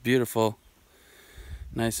 it's beautiful.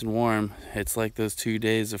 Nice and warm. It's like those 2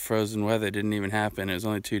 days of frozen weather didn't even happen. It was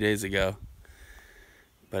only 2 days ago.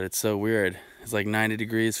 But it's so weird. It's like 90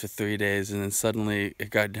 degrees for 3 days, and then suddenly it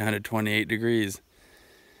got down to 28 degrees.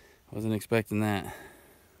 Wasn't expecting that.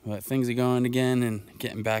 But things are going again and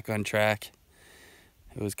getting back on track.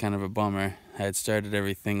 It was kind of a bummer. I had started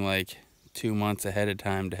everything like 2 months ahead of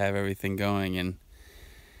time to have everything going, and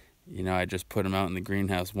I just put them out in the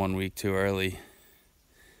greenhouse 1 week too early.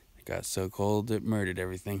 It got so cold it murdered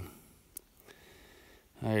everything.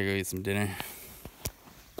 I gotta go eat some dinner.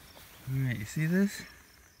 Alright, you see this?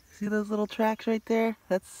 See those little tracks right there?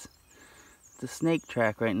 That's the snake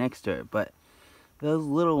track right next to it, but those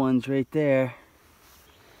little ones right there,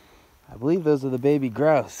 I believe those are the baby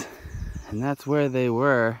grouse, and that's where they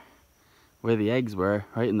were, where the eggs were,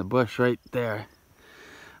 right in the bush right there.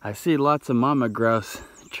 I see lots of mama grouse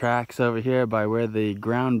tracks over here by where the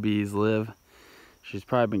ground bees live. She's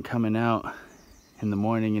probably been coming out in the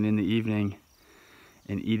morning and in the evening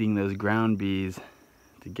and eating those ground bees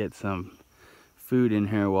to get some food in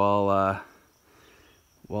her while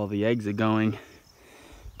the eggs are going.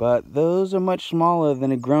 But those are much smaller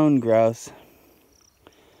than a grown grouse.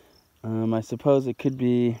 I suppose it could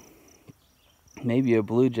be maybe a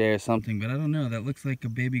blue jay or something, but I don't know. That looks like a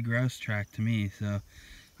baby grouse track to me, so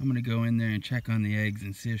I'm gonna go in there and check on the eggs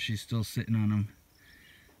and see if she's still sitting on them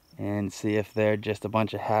and see if they're just a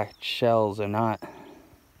bunch of hatched shells or not.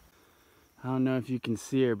 I don't know if you can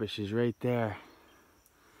see her, but she's right there.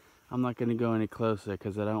 I'm not gonna go any closer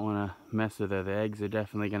because I don't want to mess with her. The eggs are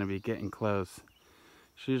definitely gonna be getting close.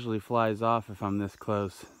 She usually flies off if I'm this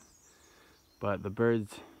close, but the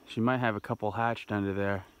birds, she might have a couple hatched under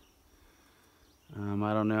there. I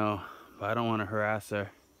don't know, but I don't want to harass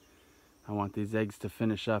her. I want these eggs to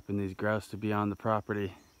finish up and these grouse to be on the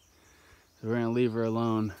property. So we're gonna leave her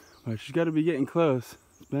alone, but she's got to be getting close.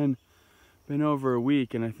 It's been over a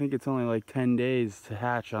week, and I think it's only like 10 days to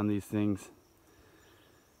hatch on these things.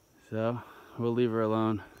 So we'll leave her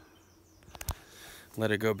alone.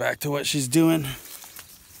 Let her go back to what she's doing.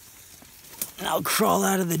 And I'll crawl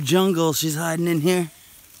out of the jungle she's hiding in here.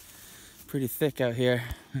 Pretty thick out here.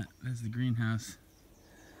 There's the greenhouse.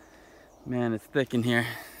 Man, it's thick in here.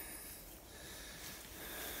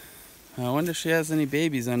 I wonder if she has any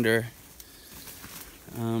babies under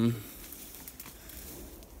her.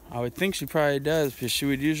 I would think she probably does, because she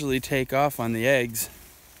would usually take off on the eggs.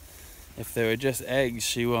 If they were just eggs,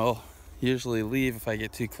 she will usually leave if I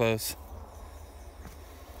get too close.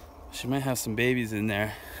 She might have some babies in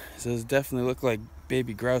there. So those definitely look like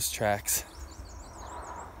baby grouse tracks.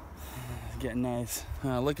 It's getting nice.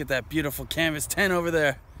 Look at that beautiful canvas tent over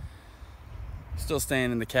there. Still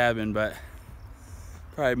staying in the cabin, but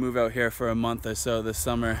probably move out here for a month or so this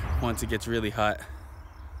summer once it gets really hot.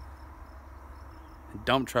 The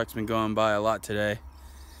dump truck's been going by a lot today,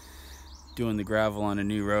 doing the gravel on a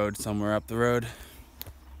new road somewhere up the road.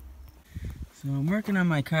 So I'm working on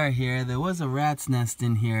my car here. There was a rat's nest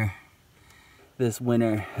in here this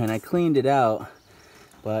winter and I cleaned it out,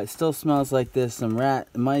 but it still smells like there's some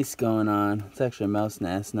mice going on. It's actually a mouse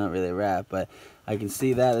nest, not really a rat, but I can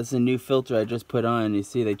see that. This is a new filter I just put on. You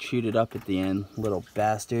see they chewed it up at the end, little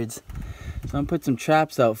bastards. So I'm gonna put some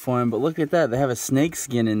traps out for them, but look at that, they have a snake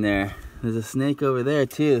skin in there. There's a snake over there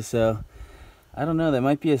too, so I don't know, there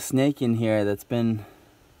might be a snake in here that's been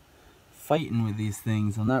fighting with these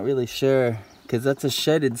things. I'm not really sure, because that's a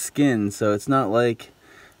shedded skin, so it's not like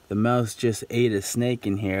the mouse just ate a snake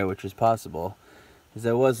in here, which is possible. Because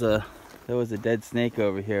there was a dead snake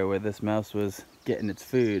over here where this mouse was getting its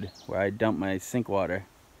food, where I dumped my sink water.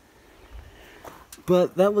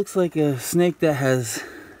 But that looks like a snake that has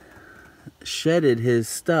shedded his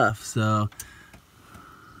stuff, so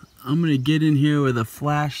I'm gonna get in here with a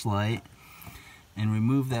flashlight and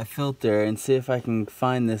remove that filter and see if I can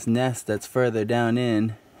find this nest that's further down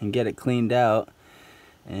in and get it cleaned out.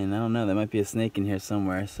 And I don't know, there might be a snake in here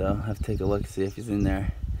somewhere, so I'll have to take a look, see if he's in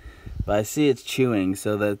there. But I see it's chewing,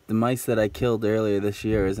 so that the mice that I killed earlier this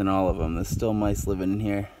year isn't all of them. There's still mice living in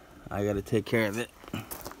here. I gotta take care of it.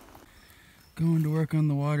 Going to work on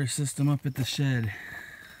the water system up at the shed.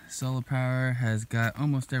 Solar power has got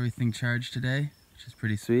almost everything charged today, which is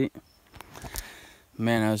pretty sweet.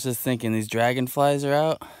 Man, I was just thinking, these dragonflies are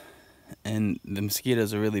out, and the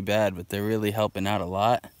mosquitoes are really bad, but they're really helping out a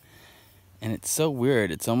lot. And it's so weird.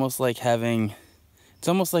 It's almost like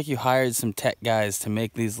you hired some tech guys to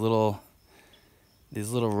make these little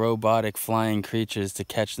robotic flying creatures to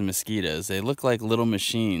catch the mosquitoes. They look like little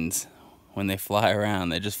machines when they fly around.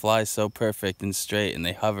 They just fly so perfect and straight, and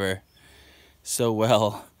they hover so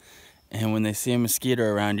well. And when they see a mosquito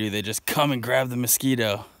around you, they just come and grab the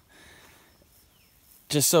mosquito.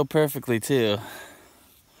 Just so perfectly too.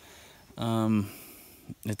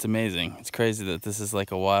 It's amazing. It's crazy that this is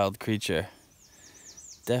like a wild creature.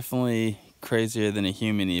 Definitely crazier than a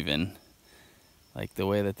human even. Like the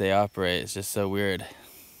way that they operate is just so weird.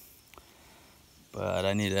 But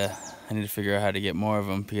I need to figure out how to get more of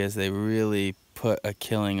them, because they really put a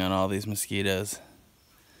killing on all these mosquitoes.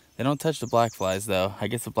 They don't touch the black flies though. I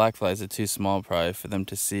guess the black flies are too small probably for them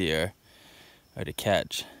to see or to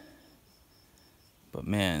catch. But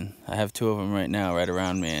man, I have two of them right now right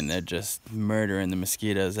around me, and they're just murdering the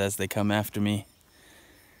mosquitoes as they come after me.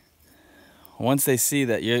 Once they see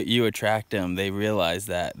that you attract them, they realize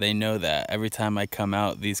that. They know that. Every time I come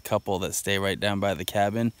out, these couple that stay right down by the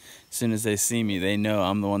cabin, as soon as they see me, they know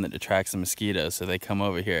I'm the one that attracts the mosquitoes, so they come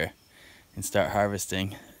over here and start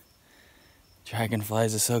harvesting.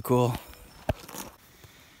 Dragonflies are so cool.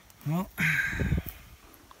 Well,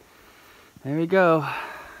 there we go.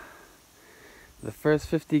 The first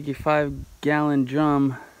 55-gallon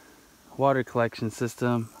drum water collection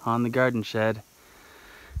system on the garden shed.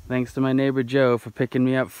 Thanks to my neighbor Joe for picking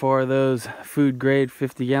me up 4 of those food grade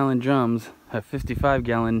 50-gallon drums,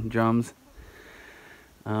 55-gallon drums.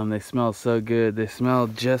 They smell so good. They smell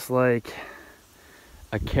just like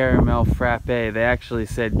a caramel frappe. They actually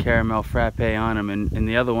said caramel frappe on them, and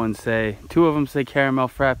the other ones say, 2 of them say caramel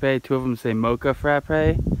frappe, 2 of them say mocha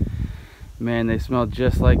frappe. Man, they smell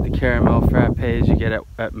just like the caramel frappes you get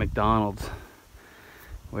at McDonald's,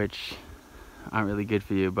 which aren't really good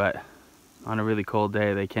for you, but on a really cold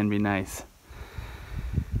day they can be nice.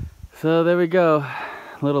 So there we go.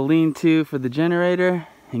 A little lean-to for the generator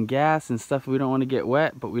and gas and stuff we don't want to get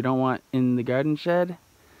wet, but we don't want in the garden shed.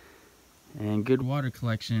 And good water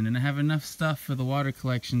collection, and I have enough stuff for the water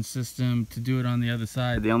collection system to do it on the other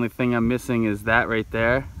side. The only thing I'm missing is that right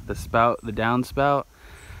there, the spout, the downspout.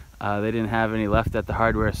 They didn't have any left at the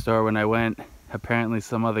hardware store when I went. Apparently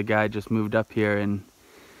some other guy just moved up here and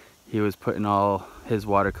he was putting all his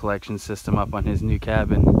water collection system up on his new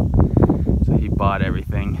cabin. So he bought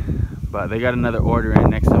everything. But they got another order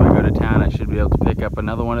in. Next time I go to town, I should be able to pick up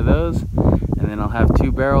another one of those. And then I'll have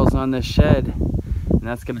 2 barrels on this shed. And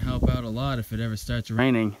that's gonna help out a lot if it ever starts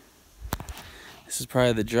raining. This is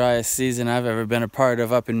probably the driest season I've ever been a part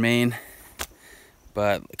of up in Maine.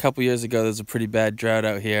 But a couple years ago, there was a pretty bad drought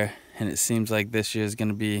out here, and it seems like this year is going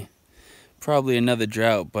to be probably another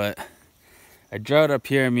drought. But a drought up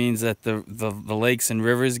here means that the lakes and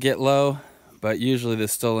rivers get low, but usually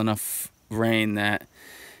there's still enough rain that,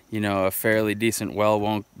 you know, a fairly decent well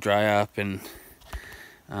won't dry up. And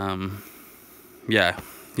yeah,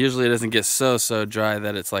 usually it doesn't get so dry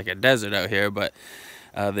that it's like a desert out here, but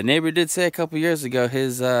The neighbor did say a couple years ago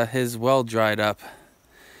his well dried up.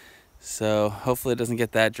 So hopefully it doesn't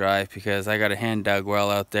get that dry, because I got a hand dug well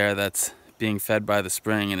out there that's being fed by the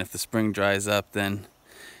spring, and if the spring dries up, then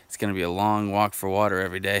it's going to be a long walk for water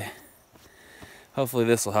every day. Hopefully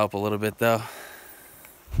this will help a little bit though.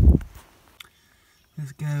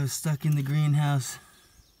 This guy was stuck in the greenhouse.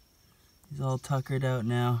 He's all tuckered out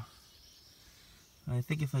now. I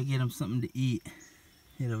think if I get him something to eat,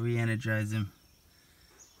 it'll re-energize him.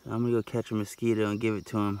 I'm gonna go catch a mosquito and give it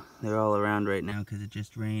to him. They're all around right now because it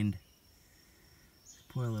just rained.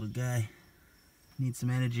 Poor little guy. Needs some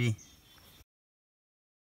energy.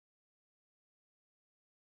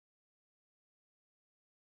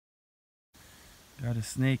 Got a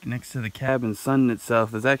snake next to the cabin sunning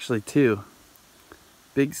itself. There's actually two.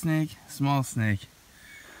 Big snake, small snake.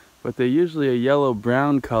 But they're usually a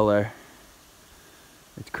yellow-brown color.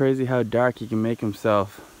 It's crazy how dark he can make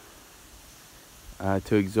himself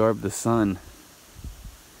to absorb the sun.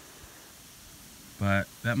 But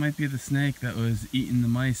that might be the snake that was eating the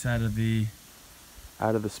mice out of the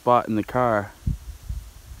spot in the car.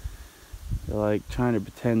 They're like trying to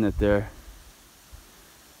pretend that they're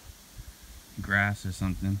grass or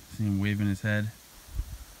something. See him waving his head?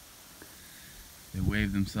 They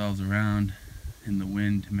wave themselves around in the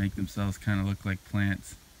wind to make themselves kind of look like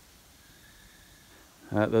plants.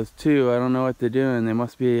 Those two, I don't know what they're doing. They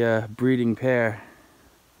must be a breeding pair.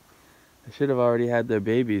 They should have already had their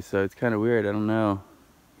babies, so it's kind of weird. I don't know.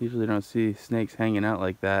 Usually don't see snakes hanging out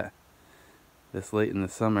like that this late in the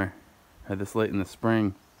summer, or this late in the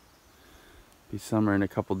spring. Be summer in a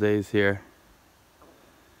couple days here.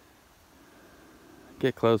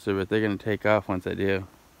 Get closer, but they're gonna take off once I do.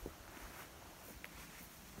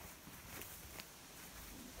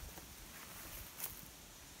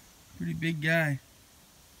 Pretty big guy.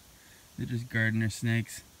 They're just gardener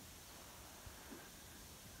snakes.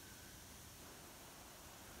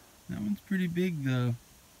 That one's pretty big though.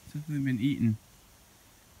 It's definitely been eaten.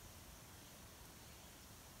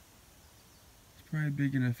 It's probably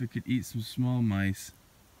big enough it could eat some small mice.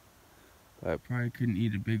 But I probably couldn't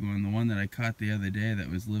eat a big one. The one that I caught the other day that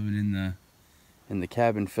was living in the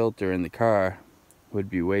cabin filter in the car would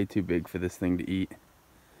be way too big for this thing to eat.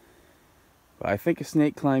 But I think a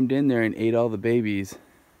snake climbed in there and ate all the babies,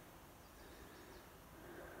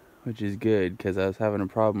 which is good because I was having a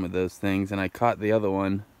problem with those things, and I caught the other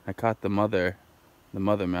one. I caught the mother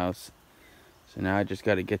mouse. So now I just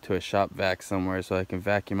got to get to a shop vac somewhere so I can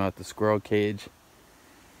vacuum out the squirrel cage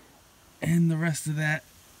and the rest of that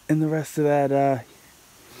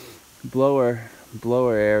blower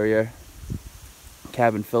area,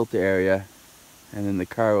 cabin filter area, and then the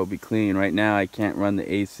car will be clean. Right now I can't run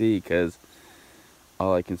the AC because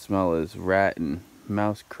all I can smell is rat and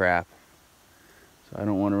mouse crap. So I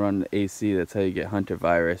don't want to run the AC. That's how you get hunter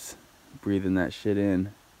virus, breathing that shit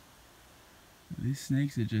in. These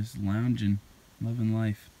snakes are just lounging, loving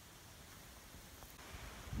life.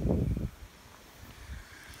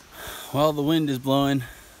 Well, the wind is blowing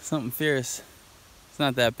something fierce. It's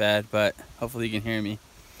not that bad, but hopefully you can hear me.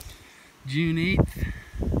 June 8th.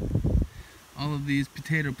 All of these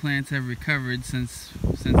potato plants have recovered since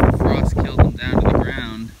the frost killed them down to the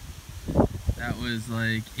ground. That was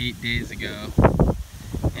like 8 days ago.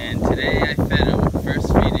 And today I fed them, first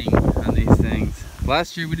feeding on these things.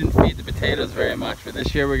 Last year we didn't feed the potatoes very much, but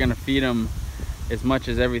this year we're going to feed them as much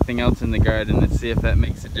as everything else in the garden and see if that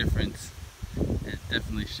makes a difference. It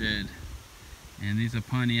definitely should. And these are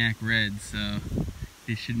Pontiac Reds, so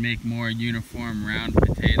these should make more uniform round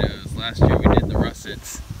potatoes. Last year we did the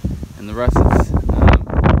russets, and the russets,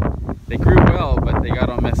 they grew well, but they got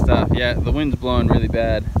all messed up. Yeah, the wind's blowing really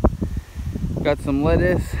bad. Got some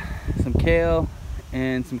lettuce, some kale,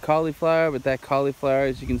 and some cauliflower, but that cauliflower,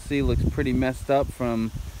 as you can see, looks pretty messed up from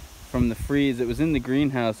the freeze. It was in the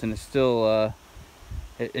greenhouse and it's still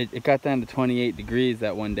it got down to 28 degrees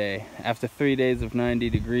that one day after 3 days of 90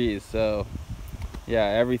 degrees. So yeah,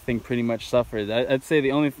 everything pretty much suffered. I'd say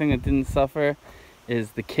the only thing that didn't suffer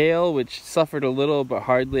is the kale, which suffered a little but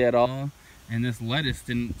hardly at all, and this lettuce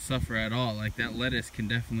didn't suffer at all. Like, that lettuce can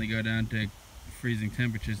definitely go down to freezing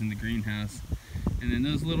temperatures in the greenhouse. And then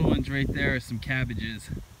those little ones right there are some cabbages.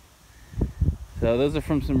 So those are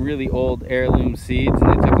from some really old heirloom seeds,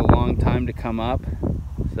 and they took a long time to come up.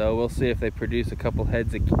 So we'll see if they produce a couple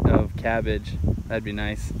heads of cabbage. That'd be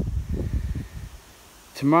nice.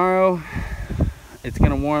 Tomorrow, it's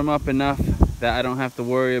gonna warm up enough that I don't have to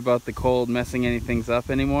worry about the cold messing anything up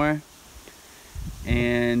anymore.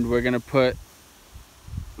 And we're gonna put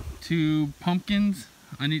 2 pumpkins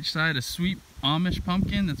on each side, a sweet Amish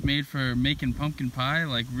pumpkin that's made for making pumpkin pie,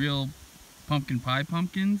 like real pumpkin pie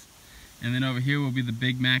pumpkins, And then over here will be the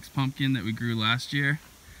Big Max pumpkin that we grew last year.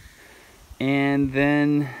 And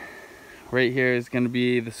then right here is going to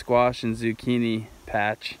be the squash and zucchini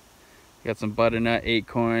patch. Got some butternut,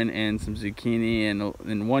 acorn, and some zucchini,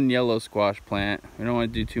 and one yellow squash plant. We don't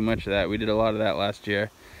want to do too much of that. We did a lot of that last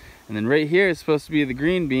year. And then right here is supposed to be the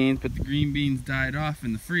green beans, but the green beans died off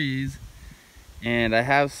in the freeze. And I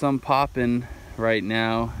have some popping right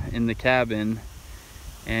now in the cabin,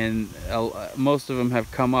 and most of them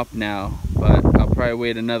have come up now, but I'll probably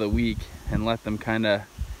wait another week and let them kind of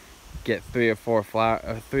get 3 or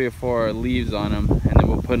 4 leaves on them, and then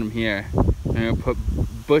we'll put them here. I'm gonna put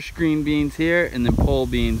bush green beans here and then pole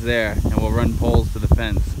beans there, and we'll run poles to the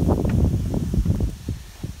fence.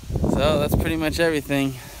 So that's pretty much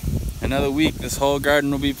everything. Another week, this whole garden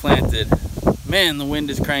will be planted. Man, the wind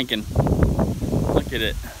is cranking. Look at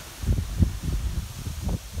it.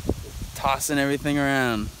 Tossing everything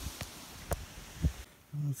around.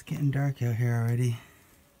 Well, it's getting dark out here already.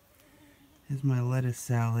 Here's my lettuce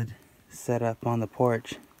salad set up on the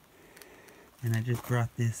porch. And I just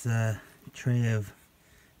brought this tray of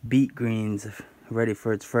beet greens ready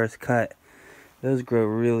for its first cut. Those grow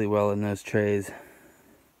really well in those trays.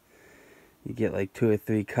 You get like 2 or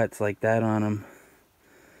 3 cuts like that on them.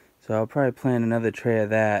 So I'll probably plant another tray of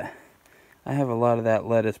that. I have a lot of that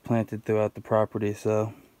lettuce planted throughout the property,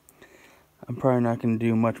 so I'm probably not going to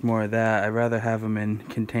do much more of that. I'd rather have them in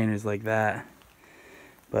containers like that.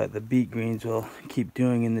 But the beet greens will keep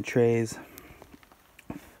doing in the trays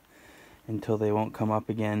until they won't come up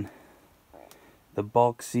again. The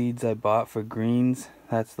bulk seeds I bought for greens,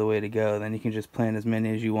 that's the way to go. Then you can just plant as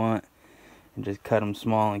many as you want and just cut them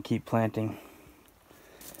small and keep planting.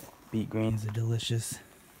 Beet greens are delicious.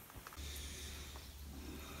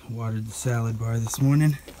 Watered the salad bar this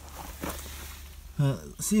morning.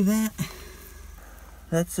 See that?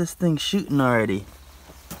 That's this thing shooting already.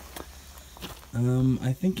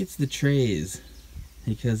 I think it's the trays,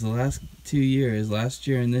 because the last 2 years, last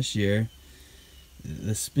year and this year,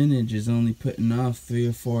 the spinach is only putting off 3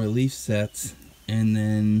 or 4 leaf sets and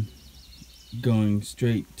then going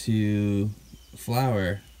straight to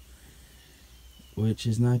flower, which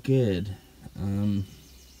is not good.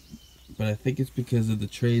 But I think it's because of the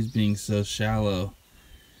trays being so shallow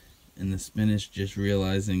and the spinach just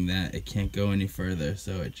realizing that it can't go any further,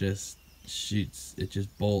 so it just shoots, it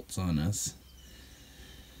just bolts on us.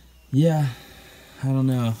 Yeah, I don't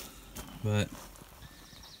know, but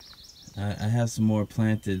I have some more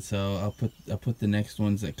planted, so I'll put the next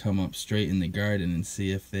ones that come up straight in the garden and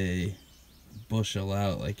see if they bushel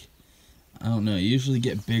out. Like, I don't know, you usually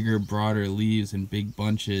get bigger, broader leaves and big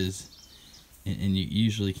bunches, and you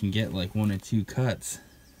usually can get like 1 or 2 cuts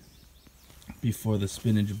before the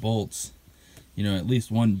spinach bolts. You know, at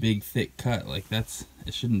least one big thick cut. Like,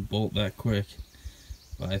 it shouldn't bolt that quick.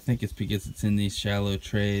 But I think it's because it's in these shallow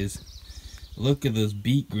trays. Look at those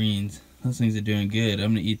beet greens. Those things are doing good.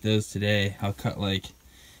 I'm gonna eat those today. I'll cut like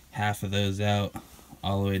half of those out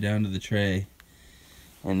all the way down to the tray,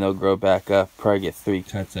 and they'll grow back up. Probably get 3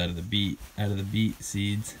 cuts out of the beet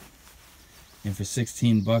seeds. And for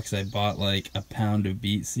 16 bucks, I bought like a pound of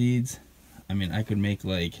beet seeds. I mean, I could make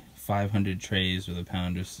like 500 trays with a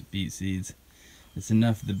pound of beet seeds. It's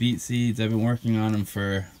enough. The beet seeds, I've been working on them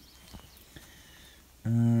for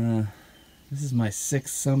this is my 6th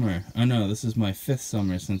summer. Oh no, this is my 5th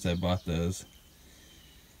summer since I bought those,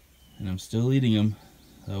 and I'm still eating them.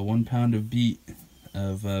 1 pound of beet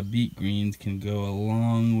greens can go a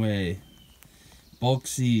long way. Bulk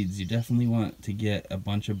seeds, you definitely want to get a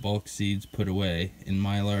bunch of bulk seeds put away in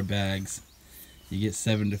Mylar bags. You get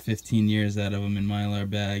 7 to 15 years out of them in Mylar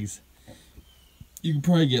bags. You can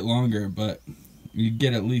probably get longer, but you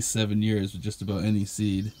get at least 7 years with just about any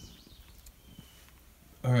seed.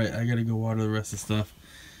 Alright, I gotta go water the rest of the stuff.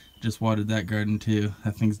 Just watered that garden too.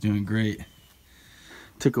 That thing's doing great.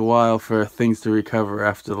 Took a while for things to recover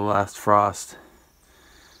after the last frost,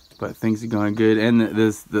 but things are going good. And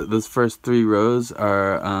those first 3 rows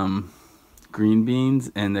are green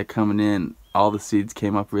beans, and they're coming in. All the seeds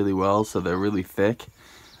came up really well, so they're really thick.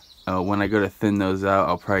 When I go to thin those out,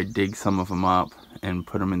 I'll probably dig some of them up and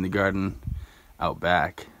put them in the garden out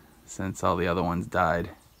back, since all the other ones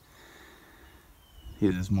died.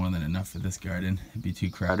 There's more than enough for this garden. It'd be too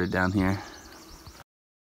crowded down here.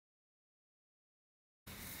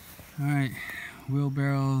 Alright,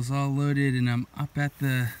 wheelbarrow's all loaded, and I'm up at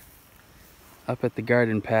the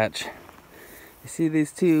garden patch. You see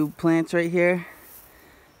these 2 plants right here?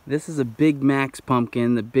 This is a Big Max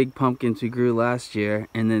pumpkin, the big pumpkins we grew last year,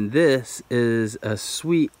 and then this is a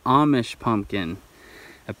sweet Amish pumpkin.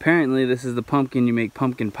 Apparently this is the pumpkin you make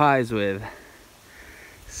pumpkin pies with.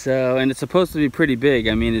 So, and it's supposed to be pretty big.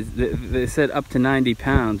 I mean, they said up to 90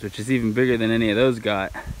 pounds, which is even bigger than any of those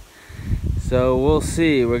got. So we'll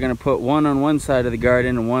see. We're gonna put one on one side of the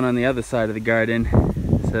garden and one on the other side of the garden,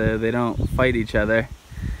 so they don't fight each other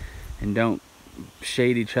and don't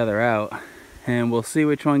shade each other out. And we'll see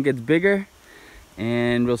which one gets bigger,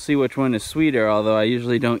 and we'll see which one is sweeter, although I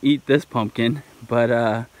usually don't eat this pumpkin.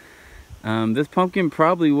 But this pumpkin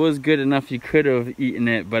probably was good enough you could have eaten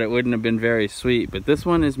it, but it wouldn't have been very sweet. But this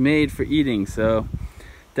one is made for eating, so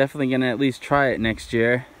definitely gonna at least try it next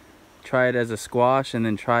year. Try it as a squash, and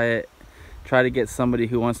then try to get somebody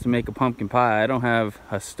who wants to make a pumpkin pie. I don't have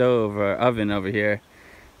a stove or oven over here,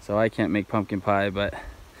 so I can't make pumpkin pie, but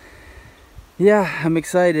yeah, I'm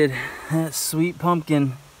excited. That sweet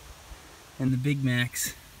pumpkin and the Big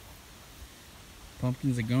Macs.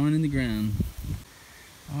 Pumpkins are going in the ground.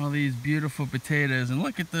 All these beautiful potatoes, and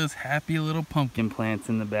look at those happy little pumpkin plants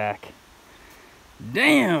in the back.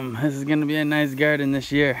 Damn, this is gonna be a nice garden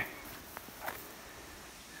this year.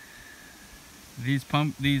 These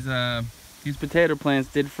potato plants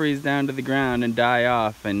did freeze down to the ground and die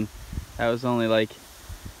off, and that was only like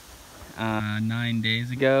 9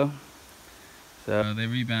 days ago. So they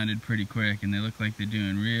rebounded pretty quick, and they look like they're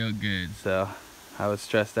doing real good. So I was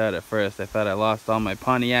stressed out at first. I thought I lost all my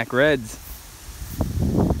Pontiac Reds.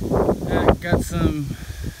 Got some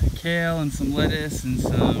kale and some lettuce and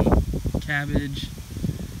some cabbage,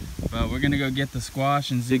 but we're gonna go get the squash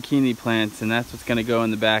and zucchini plants, and that's what's gonna go in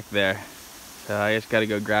the back there. So I just gotta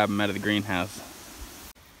go grab them out of the greenhouse.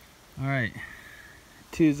 All right,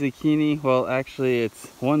 2 zucchini. Well, actually it's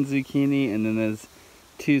 1 zucchini, and then there's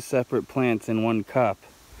 2 separate plants in 1 cup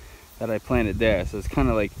that I planted there. So it's kind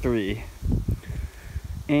of like 3.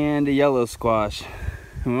 And a yellow squash.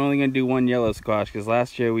 And we're only gonna do 1 yellow squash because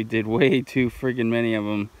last year we did way too friggin' many of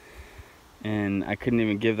them, and I couldn't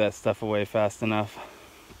even give that stuff away fast enough.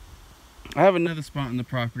 I have another spot on the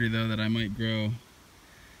property though that I might grow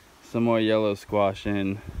some more yellow squash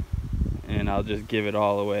in, and I'll just give it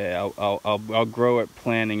all away. I'll grow it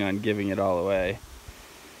planning on giving it all away.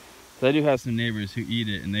 So I do have some neighbors who eat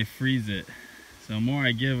it and they freeze it. So the more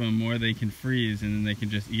I give them, more they can freeze, and then they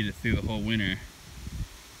can just eat it through the whole winter.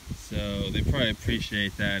 So they probably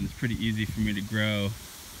appreciate that, and it's pretty easy for me to grow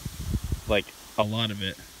like a lot of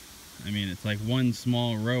it. I mean, it's like 1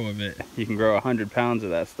 small row of it. You can grow 100 pounds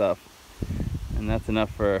of that stuff, and that's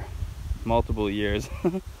enough for multiple years.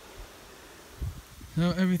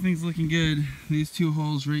 So everything's looking good. These 2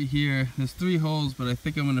 holes right here, there's 3 holes, but I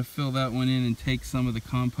think I'm gonna fill that one in and take some of the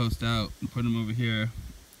compost out and put them over here,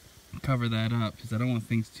 cover that up, because I don't want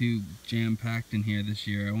things too jam-packed in here this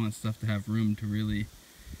year. I want stuff to have room to really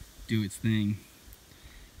do its thing.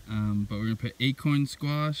 But we're gonna put acorn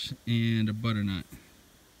squash and a butternut,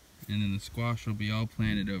 and then the squash will be all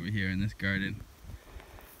planted over here in this garden.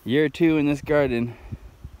 Year 2 in this garden.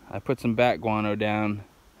 I put some bat guano down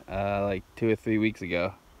like 2 or 3 weeks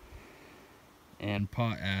ago, and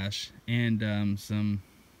pot ash, and some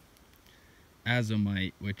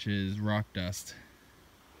azomite, which is rock dust.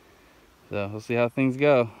 So we'll see how things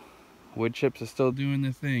go. Wood chips are still doing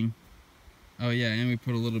their thing. Oh yeah, and we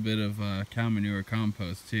put a little bit of cow manure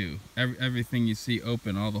compost too. Everything you see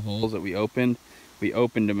open, all the holes that we opened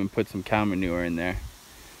them and put some cow manure in there.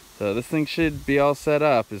 So this thing should be all set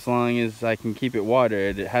up as long as I can keep it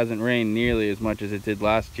watered. It hasn't rained nearly as much as it did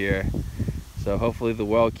last year. So hopefully the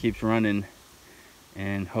well keeps running,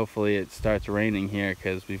 and hopefully it starts raining here,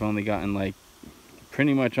 because we've only gotten like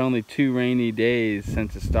pretty much only 2 rainy days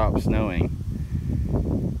since it stopped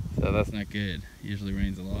snowing. So that's not good. It usually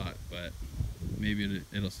rains a lot, but maybe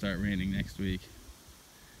it'll start raining next week.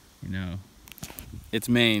 You know, it's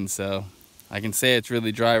Maine, so I can say it's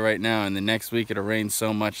really dry right now, and the next week it'll rain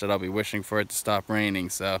so much that I'll be wishing for it to stop raining.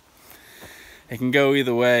 So it can go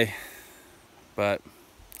either way, but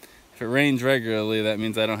if it rains regularly, that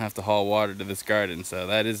means I don't have to haul water to this garden, so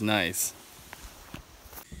that is nice.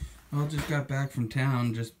 Well, just got back from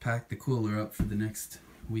town, just packed the cooler up for the next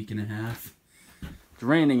week and a half. It's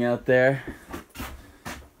raining out there,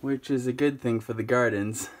 which is a good thing for the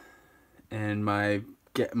gardens, and my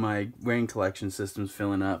rain collection system's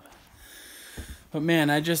filling up. But man,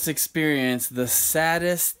 I just experienced the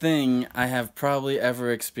saddest thing I have probably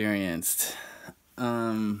ever experienced.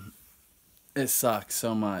 It sucks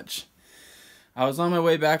so much. I was on my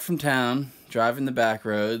way back from town, driving the back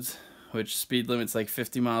roads, which speed limit's like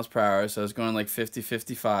 50 miles per hour, so I was going like 50,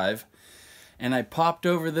 55. And I popped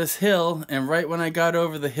over this hill, and right when I got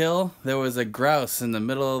over the hill, there was a grouse in the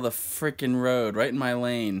middle of the frickin' road, right in my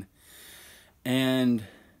lane. And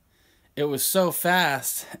it was so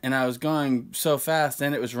fast, and I was going so fast,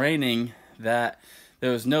 and it was raining, that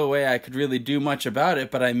there was no way I could really do much about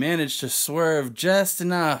it, but I managed to swerve just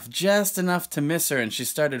enough to miss her, and she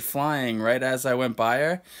started flying right as I went by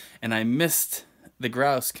her, and I missed the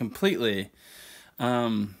grouse completely.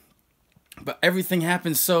 But everything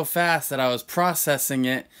happened so fast that I was processing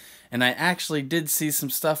it, and I actually did see some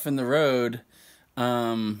stuff in the road.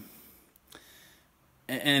 And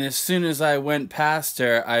as soon as I went past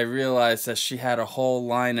her, I realized that she had a whole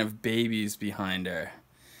line of babies behind her.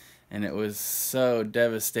 And it was so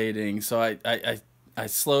devastating. So I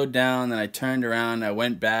slowed down, then I turned around, I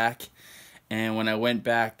went back. And when I went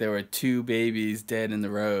back, there were 2 babies dead in the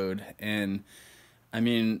road. And, I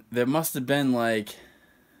mean, there must have been like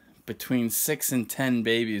between 6 and 10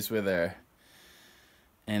 babies with her.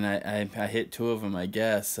 And I hit 2 of them, I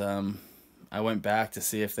guess. I went back to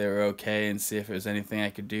see if they were okay and see if there was anything I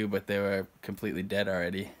could do, but they were completely dead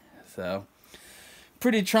already. So,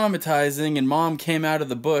 pretty traumatizing. And Mom came out of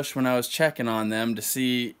the bush when I was checking on them to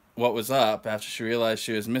see what was up after she realized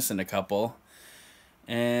she was missing a couple.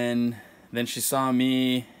 And then she saw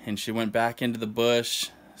me and she went back into the bush.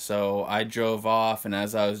 So I drove off, and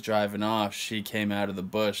as I was driving off, she came out of the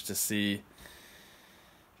bush to see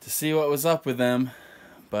what was up with them.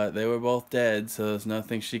 But they were both dead, so there's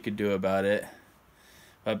nothing she could do about it.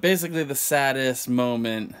 But basically the saddest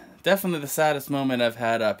moment, definitely the saddest moment I've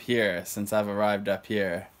had up here since I've arrived up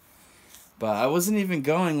here. But I wasn't even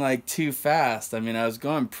going like too fast. I mean, I was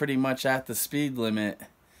going pretty much at the speed limit.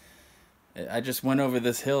 I just went over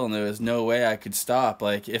this hill and there was no way I could stop.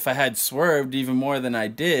 Like, if I had swerved even more than I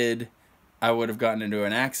did, I would have gotten into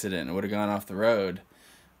an accident. I would have gone off the road.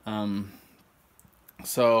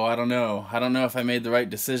 So I don't know. I don't know if I made the right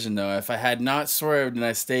decision, though. If I had not swerved and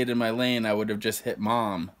I stayed in my lane, I would have just hit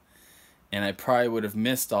Mom. And I probably would have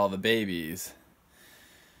missed all the babies.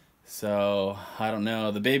 So, I don't know.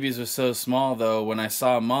 The babies were so small, though. When I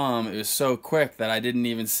saw Mom, it was so quick that I didn't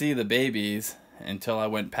even see the babies until I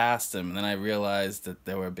went past them. And then I realized that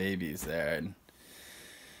there were babies there. And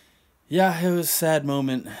yeah, it was a sad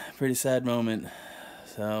moment. Pretty sad moment.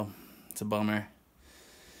 So, it's a bummer.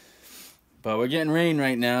 But we're getting rain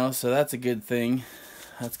right now, so that's a good thing.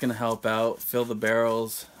 That's going to help out. Fill the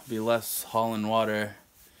barrels. Be less hauling water.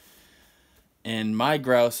 And my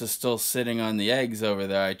grouse is still sitting on the eggs over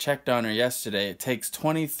there. I checked on her yesterday. It takes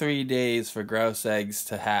 23 days for grouse eggs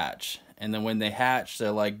to hatch. And then when they hatch, they're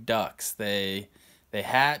like ducks. They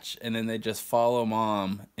hatch, and then they just follow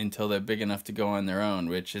Mom until they're big enough to go on their own,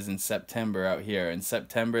 which is in September out here. In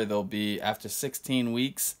September, they'll be, after 16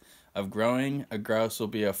 weeks of growing, a grouse will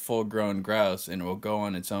be a full-grown grouse, and it will go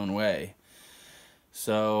on its own way.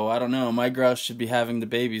 So, I don't know. My grouse should be having the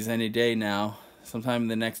babies any day now. Sometime in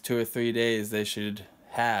the next 2 or 3 days, they should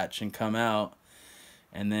hatch and come out.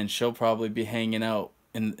 And then she'll probably be hanging out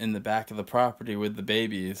in the back of the property with the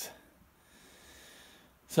babies.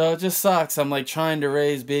 So it just sucks. I'm like trying to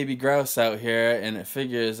raise baby grouse out here, and it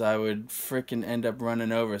figures I would frickin' end up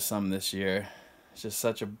running over some this year. It's just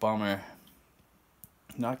such a bummer.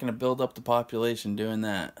 Not gonna build up the population doing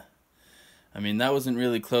that. I mean, that wasn't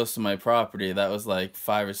really close to my property. That was like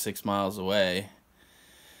 5 or 6 miles away.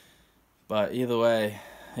 But either way,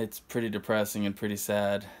 it's pretty depressing and pretty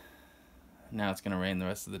sad. Now it's gonna rain the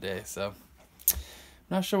rest of the day, so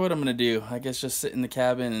not sure what I'm gonna do. I guess just sit in the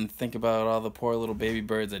cabin and think about all the poor little baby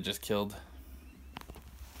birds I just killed.